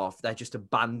and a half, they just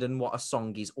abandon what a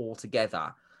song is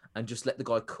altogether and just let the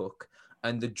guy cook.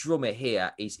 And the drummer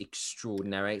here is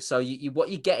extraordinary. So what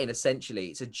you're getting essentially,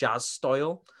 it's a jazz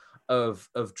style of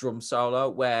drum solo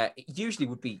where it usually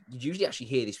would be, you usually actually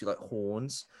hear this with like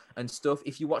horns and stuff.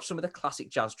 If you watch some of the classic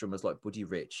jazz drummers like Buddy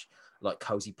Rich, like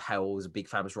Cozy Powell was a big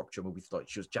famous rock drummer with like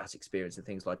just jazz experience and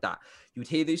things like that, you would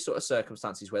hear these sort of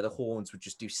circumstances where the horns would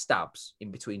just do stabs in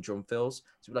between drum fills.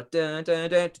 So like dun, dun,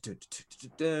 dun, dun,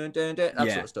 dun, dun, dun, that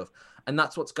sort of stuff. And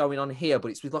that's what's going on here,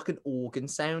 but it's with like an organ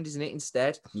sound, isn't it,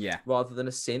 instead? Yeah. Rather than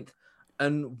a synth.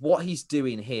 And what he's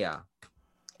doing here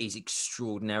is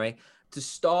extraordinary. To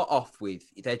start off with,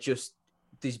 they're just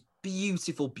these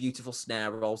beautiful, beautiful snare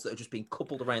rolls that are just being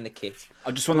coupled around the kit.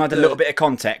 I just want to add a little bit of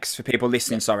context for people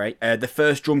listening, sorry. The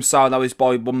first drum solo is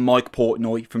by Mike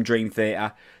Portnoy from Dream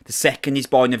Theater. The second is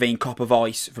by Naveen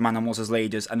Coppervice from Animals as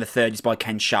Leaders. And the third is by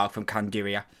Ken Shark from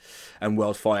Candiria and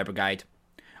World Fire Brigade.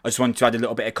 I just wanted to add a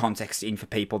little bit of context in for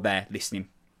people there listening.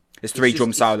 There's three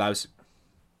drum solos.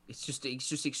 It's just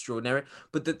extraordinary.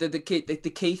 But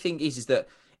the key thing is that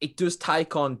it does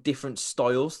take on different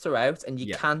styles throughout, and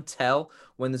you can tell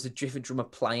when there's a different drummer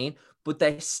playing, but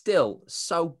they're still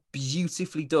so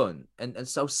beautifully done and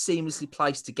so seamlessly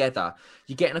placed together.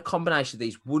 You're getting a combination of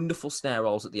these wonderful snare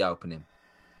rolls at the opening,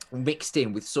 mixed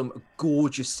in with some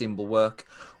gorgeous cymbal work,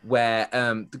 where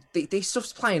this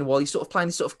stuff's playing while he's sort of playing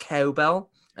this sort of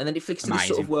cowbell, and then it flicks to this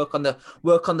sort of work on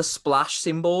the splash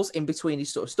cymbals in between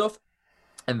this sort of stuff.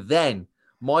 And then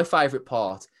my favorite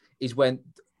part is when,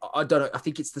 I don't know, I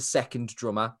think it's the second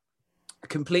drummer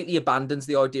completely abandons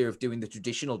the idea of doing the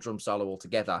traditional drum solo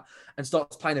altogether and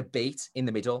starts playing a beat in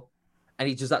the middle. and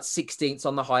he does that 16ths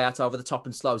on the hi-hat over the top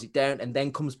and slows it down, and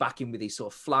then comes back in with these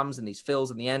sort of flams and these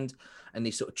fills in the end, and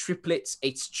these sort of triplets.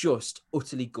 It's just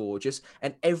utterly gorgeous.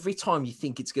 And every time you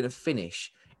think it's going to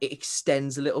finish, it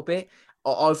extends a little bit.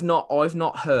 I've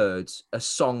not heard a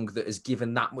song that has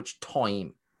given that much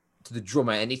time to the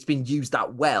drummer, and it's been used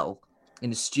that well in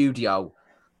the studio,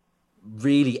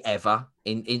 really ever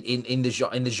in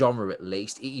the genre at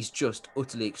least. It is just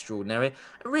utterly extraordinary. It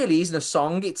really isn't a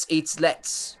song. It's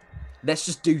let's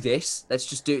just do this. Let's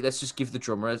just give the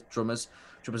drummers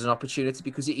an opportunity,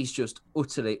 because it is just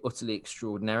utterly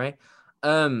extraordinary.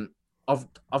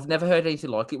 I've never heard anything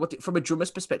like it. From a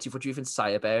drummer's perspective, what do you even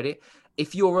say about it?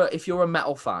 If you're a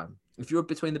metal fan, if you're a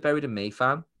Between the Buried and Me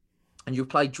fan, and you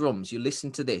play drums, you listen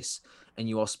to this, and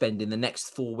you are spending the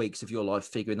next 4 weeks of your life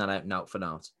figuring that out note for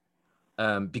note.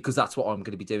 Because that's what I'm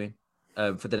going to be doing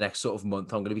for the next sort of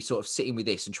month. I'm going to be sort of sitting with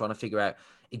this and trying to figure out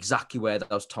exactly where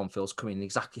those tom fills come in,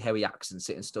 exactly how he accents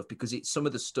it and stuff, because some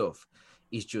of the stuff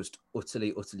is just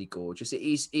utterly gorgeous. It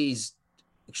is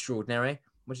extraordinary.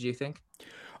 What do you think?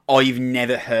 I've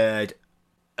never heard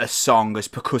a song as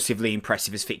percussively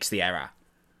impressive as Fix the Error.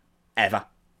 Ever.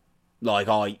 Like,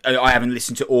 I haven't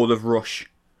listened to all of Rush.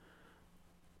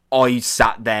 I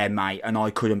sat there, mate, and I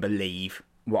couldn't believe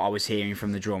what I was hearing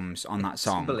from the drums on that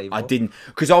song. I didn't,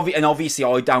 because obviously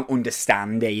I don't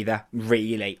understand either,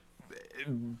 really.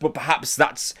 But perhaps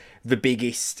that's the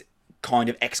biggest kind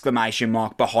of exclamation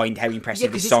mark behind how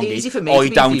impressive this song is. I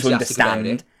don't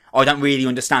understand. I don't really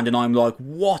understand, and I'm like,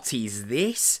 what is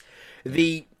this?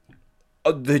 The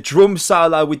drum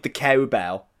solo with the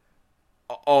cowbell.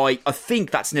 I think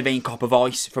that's Naveen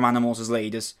Coppervice from Animals as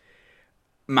Leaders.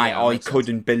 Mate, yeah, I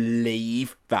couldn't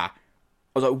believe that.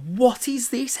 I was like, what is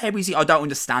this? How is it? I don't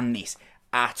understand this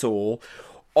at all.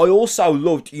 I also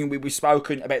loved, we've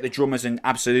spoken about the drummers, and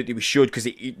absolutely we should, because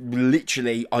it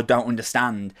literally, I don't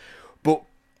understand. But,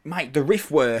 mate, the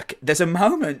riff work, there's a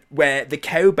moment where the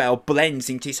cowbell blends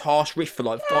into his harsh riff for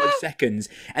like 5 seconds,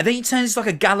 and then it turns like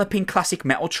a galloping classic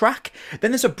metal track.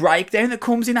 Then there's a breakdown that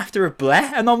comes in after a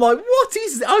blare, and I'm like, what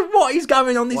is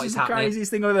going on? This is the craziest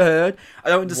thing I've ever heard. I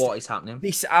don't understand. What is happening?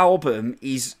 This album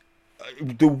is...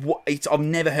 I've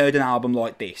never heard an album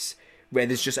like this, where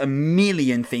there's just a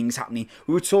million things happening.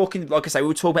 We were talking, like I say,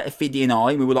 about Fiddy and I,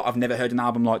 and we were like, I've never heard an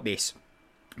album like this.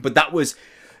 But that was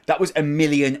a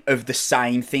million of the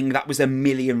same thing. That was a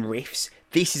million riffs.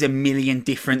 This is a million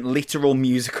different literal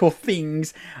musical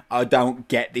things. I don't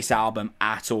get this album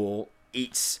at all.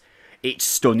 It's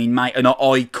stunning, mate, and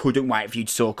I couldn't wait for you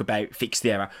to talk about Fix the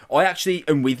Error. I actually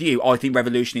am with you. I think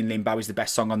Revolution in Limbo is the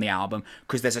best song on the album,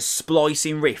 because there's a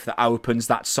splicing riff that opens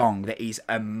that song that is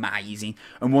amazing.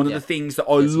 And one of the things that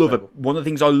I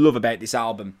love about this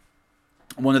album,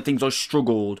 one of the things I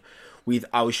struggled with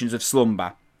Oceans of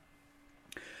Slumber,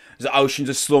 is that Oceans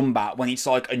of Slumber, when it's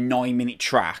like a 9-minute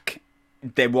track,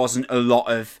 there wasn't a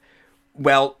lot of,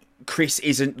 well, Chris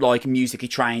isn't like musically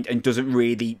trained and doesn't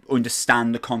really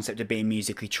understand the concept of being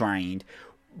musically trained,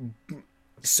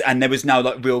 and there was no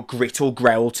like real grit or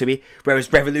growl to it.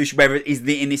 Whereas Revolution,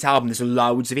 in this album, there's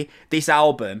loads of it. This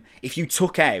album, if you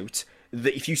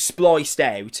spliced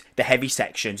out the heavy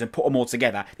sections and put them all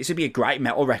together, this would be a great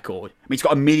metal record. I mean, it's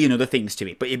got a million other things to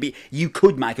it, but you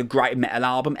could make a great metal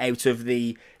album out of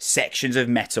the sections of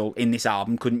metal in this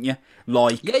album, couldn't you?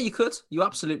 Yeah, you could. You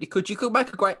absolutely could. You could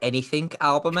make a great anything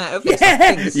album out of this.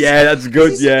 Yeah, that's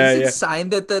good. It's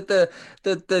insane that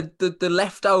the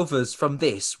leftovers from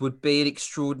this would be an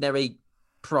extraordinary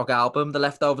prog album. The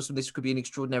leftovers from this could be an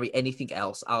extraordinary anything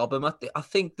else album. I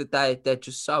think that they're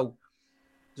just so.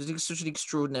 There's such an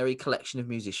extraordinary collection of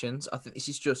musicians. I think this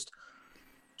is just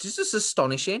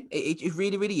astonishing. It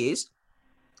really, really is.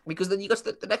 Because then you got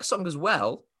the next song as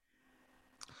well.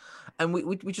 And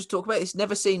we just talk about this.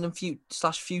 Never Seen and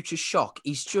Future Shock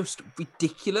is just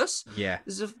ridiculous. Yeah.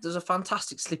 There's a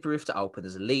fantastic slippery riff to open.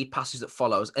 There's a lead passage that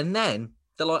follows. And then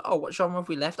they're like, oh, what genre have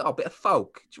we left? Oh, a bit of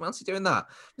folk. Do you fancy doing that?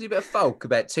 There's a bit of folk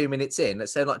about 2 minutes in.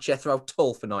 Let's sound like Jethro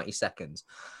Tull for 90 seconds.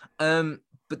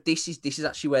 But this is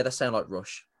actually where they sound like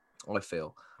Rush, I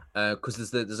feel,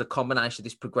 because there's a combination of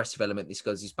this progressive element.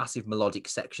 This massive melodic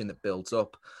section that builds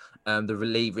up. The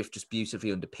relief riff just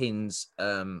beautifully underpins,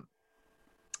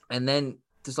 and then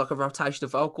there's like a rotation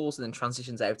of vocals, and then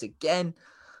transitions out again.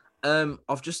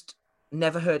 I've just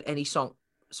never heard any songs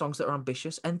that are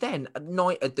ambitious. And then at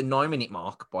the 9-minute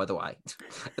mark, by the way,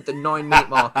 at the 9-minute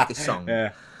mark of this song,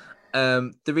 there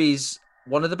is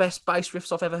one of the best bass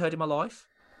riffs I've ever heard in my life.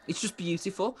 It's just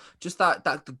beautiful. Just that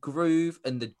the groove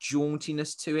and the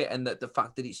jauntiness to it, and the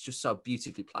fact that it's just so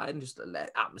beautifully played, and just the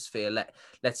atmosphere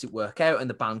lets it work out, and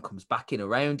the band comes back in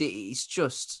around it. It's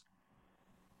just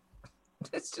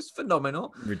It's just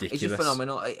phenomenal. Ridiculous. It's just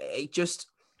phenomenal. It just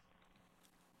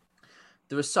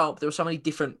there are so many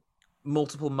different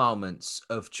multiple moments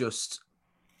of just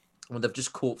when they've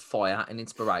just caught fire and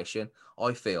inspiration,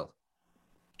 I feel.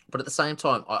 But at the same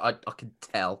time, I can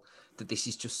tell that this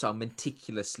is just so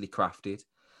meticulously crafted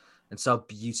and so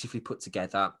beautifully put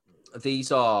together.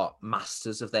 These are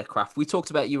masters of their craft. We talked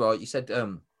about, you're right, you said,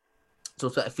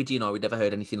 talked about Fidji and I, we'd never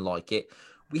heard anything like it.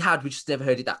 We just never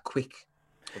heard it that quick,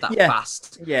 or that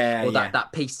fast, or that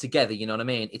piece together, you know what I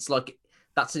mean? It's like,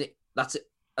 that's an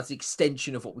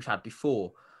extension of what we've had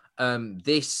before.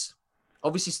 This,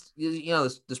 obviously, you know,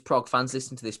 there's prog fans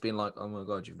listening to this being like, oh my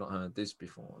God, you've not heard this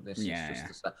before. This is just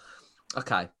the stuff.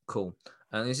 Okay, cool.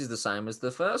 And this is the same as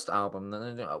the first album,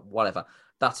 whatever.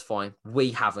 That's fine.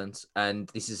 We haven't. And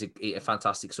this is a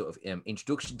fantastic sort of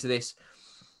introduction to this.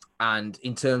 And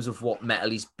in terms of what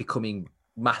metal is becoming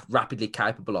rapidly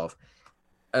capable of,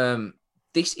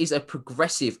 this is a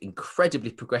progressive,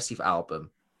 incredibly progressive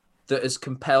album that has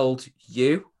compelled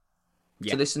you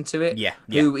to listen to it.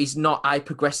 Who is not a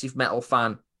progressive metal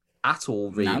fan at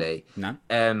all, really.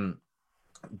 No.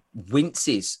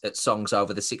 Winces at songs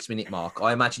over the 6-minute mark.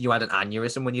 I imagine you had an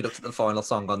aneurysm when you looked at the final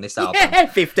song on this album. Yeah,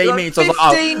 15 minutes.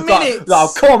 15 minutes.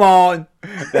 Oh, come on.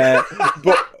 But,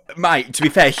 mate, to be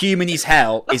fair, Human is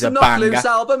Hell is a banger. That's a Knocked Loose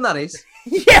album, that is.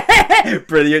 Yeah,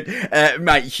 brilliant.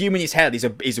 Mate, Human is Hell is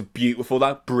a beautiful,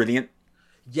 though. Brilliant.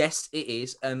 Yes, it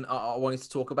is. And I wanted to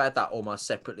talk about that almost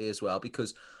separately as well,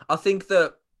 because I think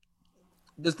that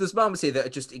there's moments here that are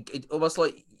just, it almost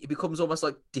like, it becomes almost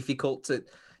like difficult to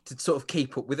sort of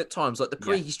keep up with at times. Like the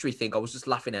prehistory thing, I was just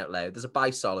laughing out loud. There's a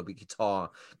bass solo with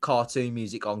guitar, cartoon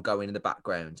music ongoing in the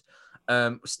background.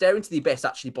 Staring to the Abyss,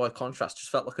 actually, by contrast, just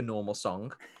felt like a normal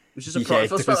song. It was just it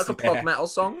felt like a prog metal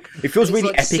song. It feels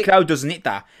really epic, though, doesn't it?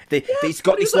 It's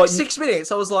got like 6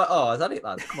 minutes. I was like, oh, is that it,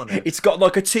 lads? Come on, now. It's got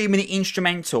like a 2-minute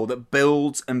instrumental that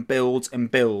builds and builds and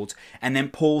builds, and then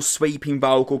Paul's sweeping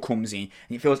vocal comes in,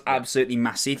 and it feels absolutely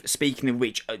massive. Speaking of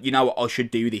which, you know what? I should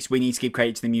do this. We need to give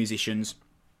credit to the musicians.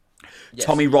 Yes.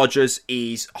 Tommy Rogers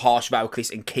is harsh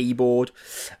vocalist and keyboard.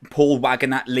 Paul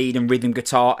Wagner, lead and rhythm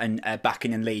guitar and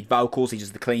backing and lead vocals. He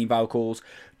does the clean vocals.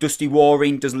 Dusty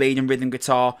Waring does lead and rhythm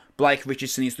guitar. Blake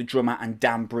Richardson is the drummer, and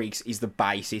Dan Briggs is the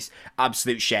bassist.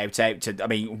 absolute shout out to, I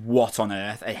mean, what on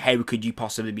earth? How could you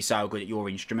possibly be so good at your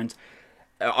instrument?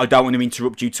 I don't want to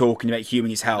interrupt you talking about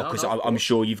Human is Hell, because I'm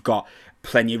sure you've got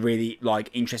plenty of really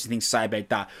interesting things to say about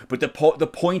that. But the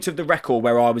point of the record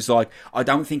where I was like, I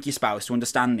don't think you're supposed to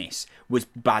understand this, was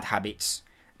Bad Habits.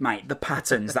 Mate, the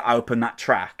patterns that open that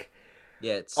track.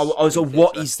 Yeah, I was like,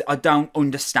 what is... I don't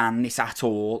understand this at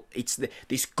all. It's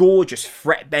this gorgeous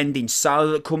fret-bending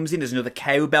solo that comes in. There's another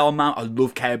cowbell mount. I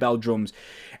love cowbell drums.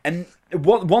 And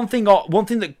one thing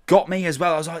that got me as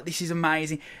well, I was like, this is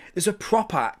amazing. There's a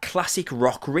proper classic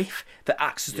rock riff that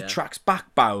acts as the track's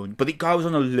backbone, but it goes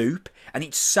on a loop, and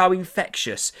it's so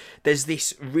infectious. There's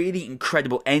this really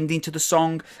incredible ending to the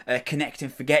song. Connect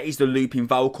and Forget is the looping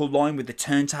vocal line with the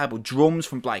turntable drums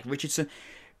from Blake Richardson.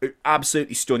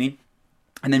 Absolutely stunning.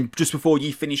 And then just before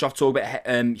you finish off talking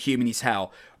about Human is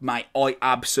Hell, mate, I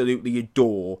absolutely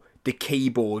adore the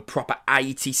keyboard, proper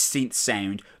 80s synth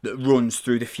sound that runs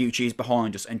through The Future Is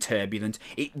Behind Us and Turbulent.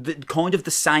 Kind of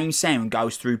the same sound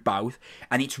goes through both,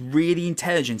 and it's really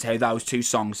intelligent how those two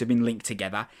songs have been linked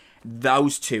together.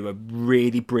 Those two are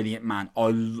really brilliant, man. I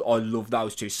love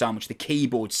those two so much. The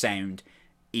keyboard sound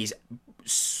is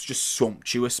just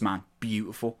sumptuous, man.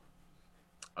 Beautiful.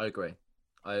 I agree.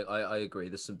 I agree.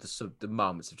 There's some the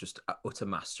moments of just utter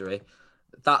mastery.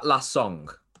 That last song,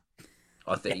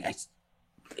 I think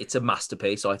it's a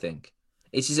masterpiece. I think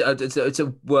it's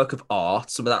a work of art.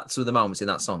 Some of the moments in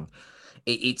that song,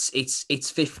 it's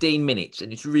 15 minutes,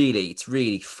 and it's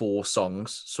really 4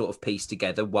 songs sort of pieced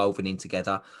together, woven in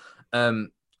together.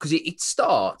 Because it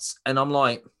starts, and I'm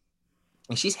like,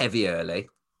 and she's heavy early.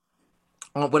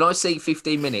 When I see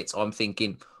 15 minutes, I'm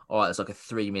thinking, all right, it's like a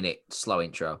 3-minute slow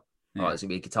intro. Yeah. All right, it's going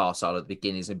to be a guitar solo at the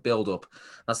beginning and build up.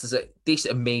 This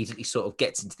immediately sort of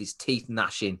gets into this teeth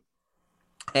gnashing,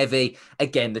 heavy.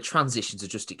 Again, the transitions are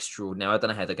just extraordinary. I don't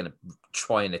know how they're going to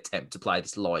try and attempt to play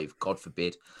this live, God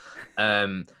forbid.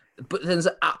 But there's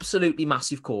an absolutely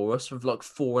massive chorus of like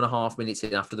 4.5 minutes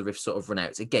in after the riff sort of run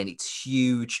out. Again, it's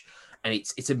huge, and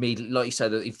it's immediately, like you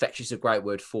said, the infectious is a great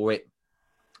word for it.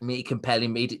 Immediately compelling,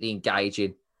 immediately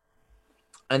engaging.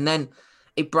 And then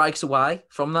it breaks away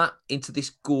from that into this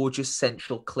gorgeous,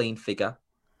 central, clean figure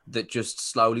that just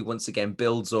slowly, once again,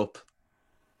 builds up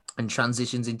and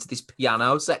transitions into this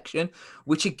piano section,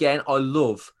 which again, I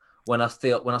love when I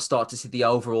start to see the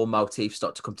overall motif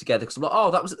start to come together, because I'm like,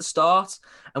 oh, that was at the start,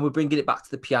 and we're bringing it back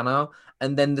to the piano,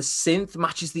 and then the synth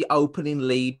matches the opening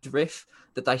lead riff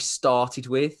that they started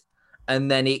with, and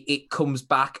then it comes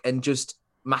back and just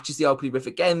matches the opening riff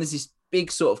again. There's this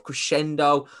big sort of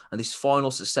crescendo and this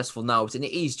final successful note, and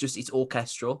it's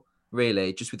orchestral,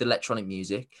 really, just with electronic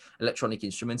music, electronic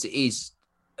instruments. It is,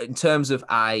 in terms of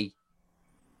a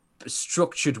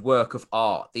structured work of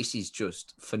art, this is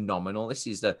just phenomenal. This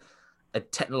is a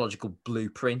technological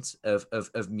blueprint of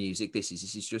music. This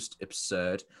is just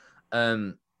absurd.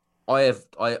 I'm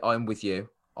with you.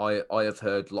 I have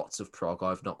heard lots of prog.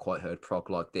 I've not quite heard prog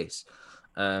like this.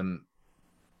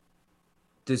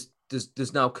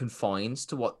 There's no confines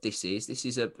to what this is. This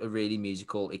is a really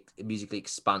musically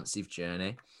expansive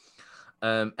journey.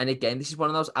 And again, this is one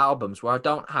of those albums where I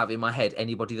don't have in my head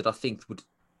anybody that I think would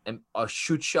I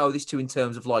should show this to, in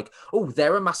terms of like, oh,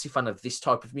 they're a massive fan of this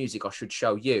type of music, I should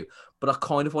show you. But I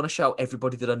kind of want to show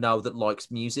everybody that I know that likes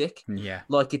music. Yeah.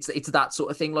 Like it's that sort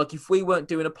of thing. Like if we weren't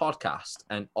doing a podcast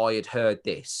and I had heard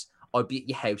this, I'd be at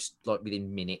your house like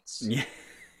within minutes. Yeah.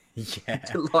 Yeah.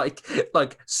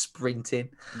 like sprinting.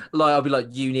 Like I'll be like, I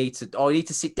need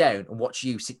to sit down and watch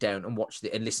you sit down and watch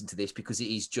and listen to this, because it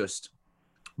is just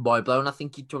mind blown. I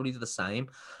think you'd probably do the same.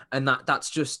 And that's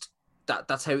just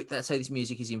that's how this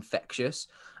music is infectious.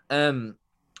 I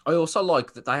also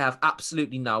like that they have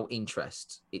absolutely no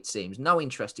interest, it seems, no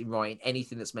interest in writing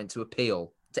anything that's meant to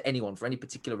appeal to anyone for any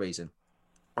particular reason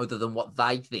other than what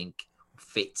they think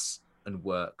fits and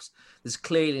works. There's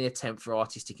clearly an attempt for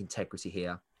artistic integrity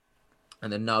here,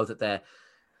 and they know that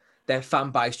their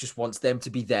fan base just wants them to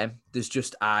be them. There's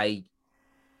just a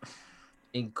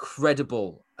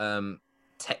incredible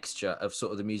texture of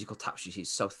sort of the musical tapestry.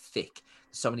 It's so thick.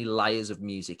 There's so many layers of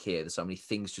music here. There's so many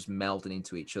things just melding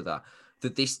into each other,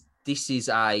 that this is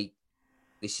an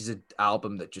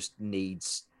album that just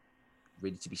needs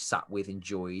really to be sat with,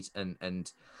 enjoyed,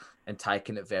 and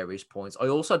taken at various points. I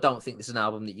also don't think this is an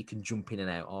album that you can jump in and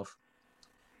out of.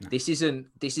 No. This isn't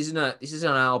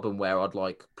an album where I'd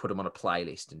like put them on a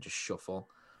playlist and just shuffle.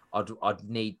 You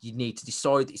need to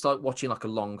decide. It's like watching like a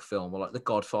long film, or like The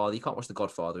Godfather. You can't watch The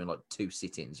Godfather in like 2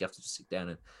 sittings. You have to just sit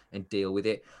down and deal with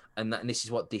it. And this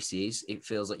is what this is. It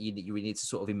feels like you really need to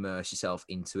sort of immerse yourself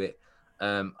into it.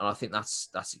 And I think that's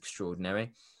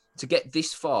extraordinary. To get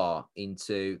this far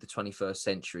into the 21st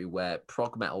century, where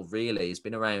prog metal really has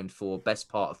been around for best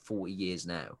part of 40 years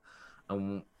now,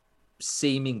 and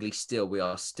seemingly we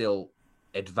are still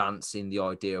advancing the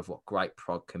idea of what great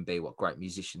prog can be, what great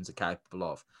musicians are capable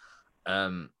of.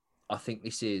 I think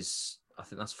that's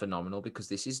phenomenal, because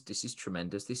this is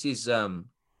tremendous. This is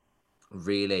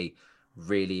really,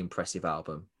 really impressive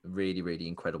album. Really, really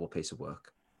incredible piece of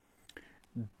work.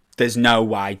 There's no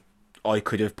way I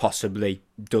could have possibly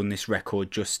done this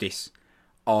record justice.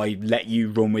 I let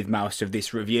you run with most of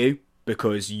this review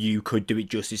because you could do it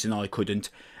justice and I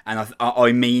couldn't. And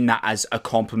I mean that as a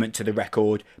compliment to the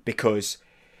record, because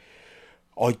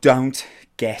I don't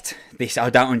get this. I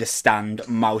don't understand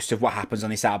most of what happens on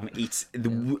this album. It's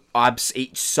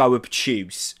so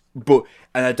obtuse.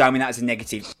 And I don't mean that as a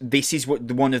negative. This is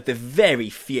one of the very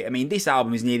few. I mean, this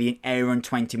album is nearly an hour and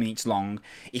 20 minutes long.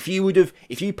 If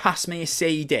you passed me a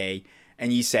CD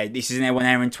and you said this is an hour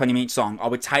and 20 minutes long, I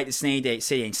would take the CD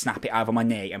and snap it over my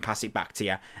knee and pass it back to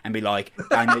you and be like,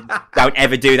 don't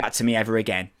ever do that to me ever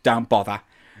again. Don't bother.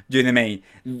 Do you know what I mean?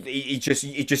 It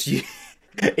just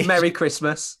Merry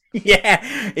Christmas. Yeah,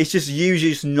 it's just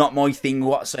usually just not my thing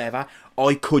whatsoever.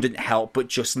 I couldn't help but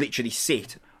just literally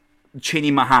sit, chin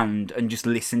in my hand, and just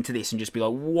listen to this and just be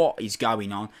like, what is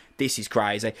going on? This is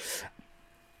crazy.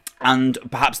 And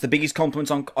perhaps the biggest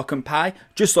compliment I can pay,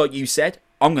 just like you said,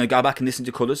 I'm going to go back and listen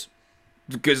to Colours,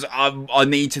 because I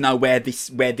need to know where this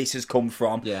has come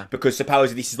from. Yeah. Because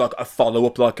supposedly this is like a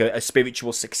follow-up, like a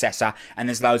spiritual successor, and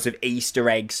there's loads of Easter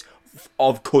eggs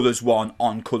of Colours 1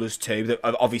 on Colours 2 that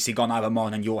have obviously gone over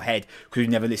mine and your head because you've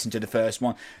never listened to the first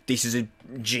one. This is a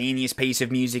genius piece of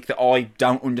music that I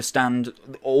don't understand.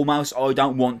 Almost, I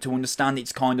don't want to understand.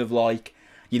 It's kind of like,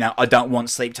 I don't want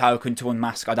Sleep Token to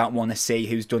unmask. I don't want to see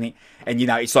who's done it. And,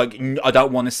 it's like, I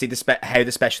don't want to see how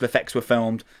the special effects were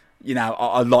filmed.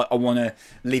 I want to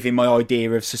live in my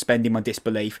idea of suspending my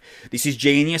disbelief. This is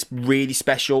genius, really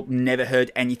special. Never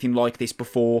heard anything like this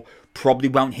before. Probably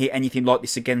won't hear anything like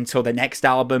this again until the next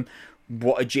album.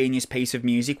 What a genius piece of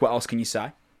music. What else can you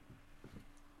say?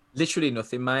 Literally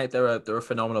nothing, mate. They're a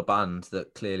phenomenal band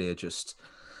that clearly are just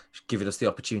giving us the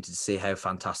opportunity to see how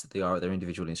fantastic they are at their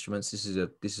individual instruments. This is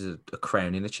a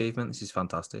crowning achievement. This is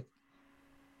fantastic.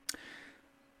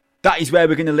 That is where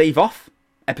we're going to leave off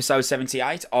episode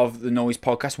 78 of the Noise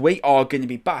Podcast. We are going to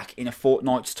be back in a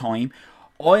fortnight's time.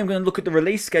 I am going to look at the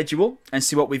release schedule and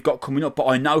see what we've got coming up, but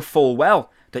I know full well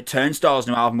that Turnstile's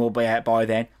new album will be out by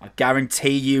then. I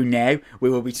guarantee you now we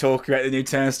will be talking about the new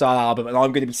Turnstile album, and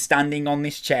I'm going to be standing on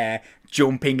this chair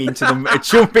jumping into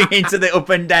the up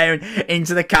and down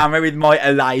into the camera with my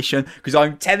elation, because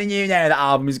I'm telling you now the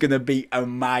album is going to be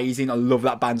amazing. I love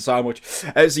that band so much.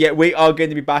 So yeah, we are going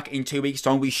to be back in 2 weeks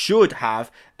time. We should have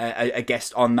a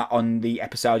guest on the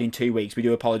episode in 2 weeks. We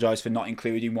do apologise for not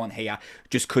including one here,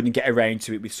 just couldn't get around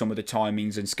to it with some of the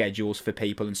timings and schedules for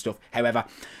people and stuff. However,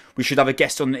 we should have a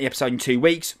guest on the episode in 2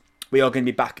 weeks. We are going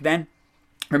to be back then.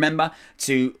 Remember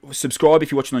to subscribe if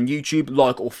you're watching on YouTube,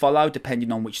 like or follow,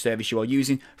 depending on which service you are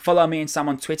using. Follow me and Sam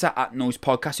on Twitter at Noise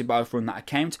Podcast. We both run that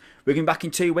account. We're going to be back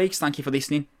in 2 weeks. Thank you for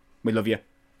listening. We love you.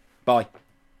 Bye.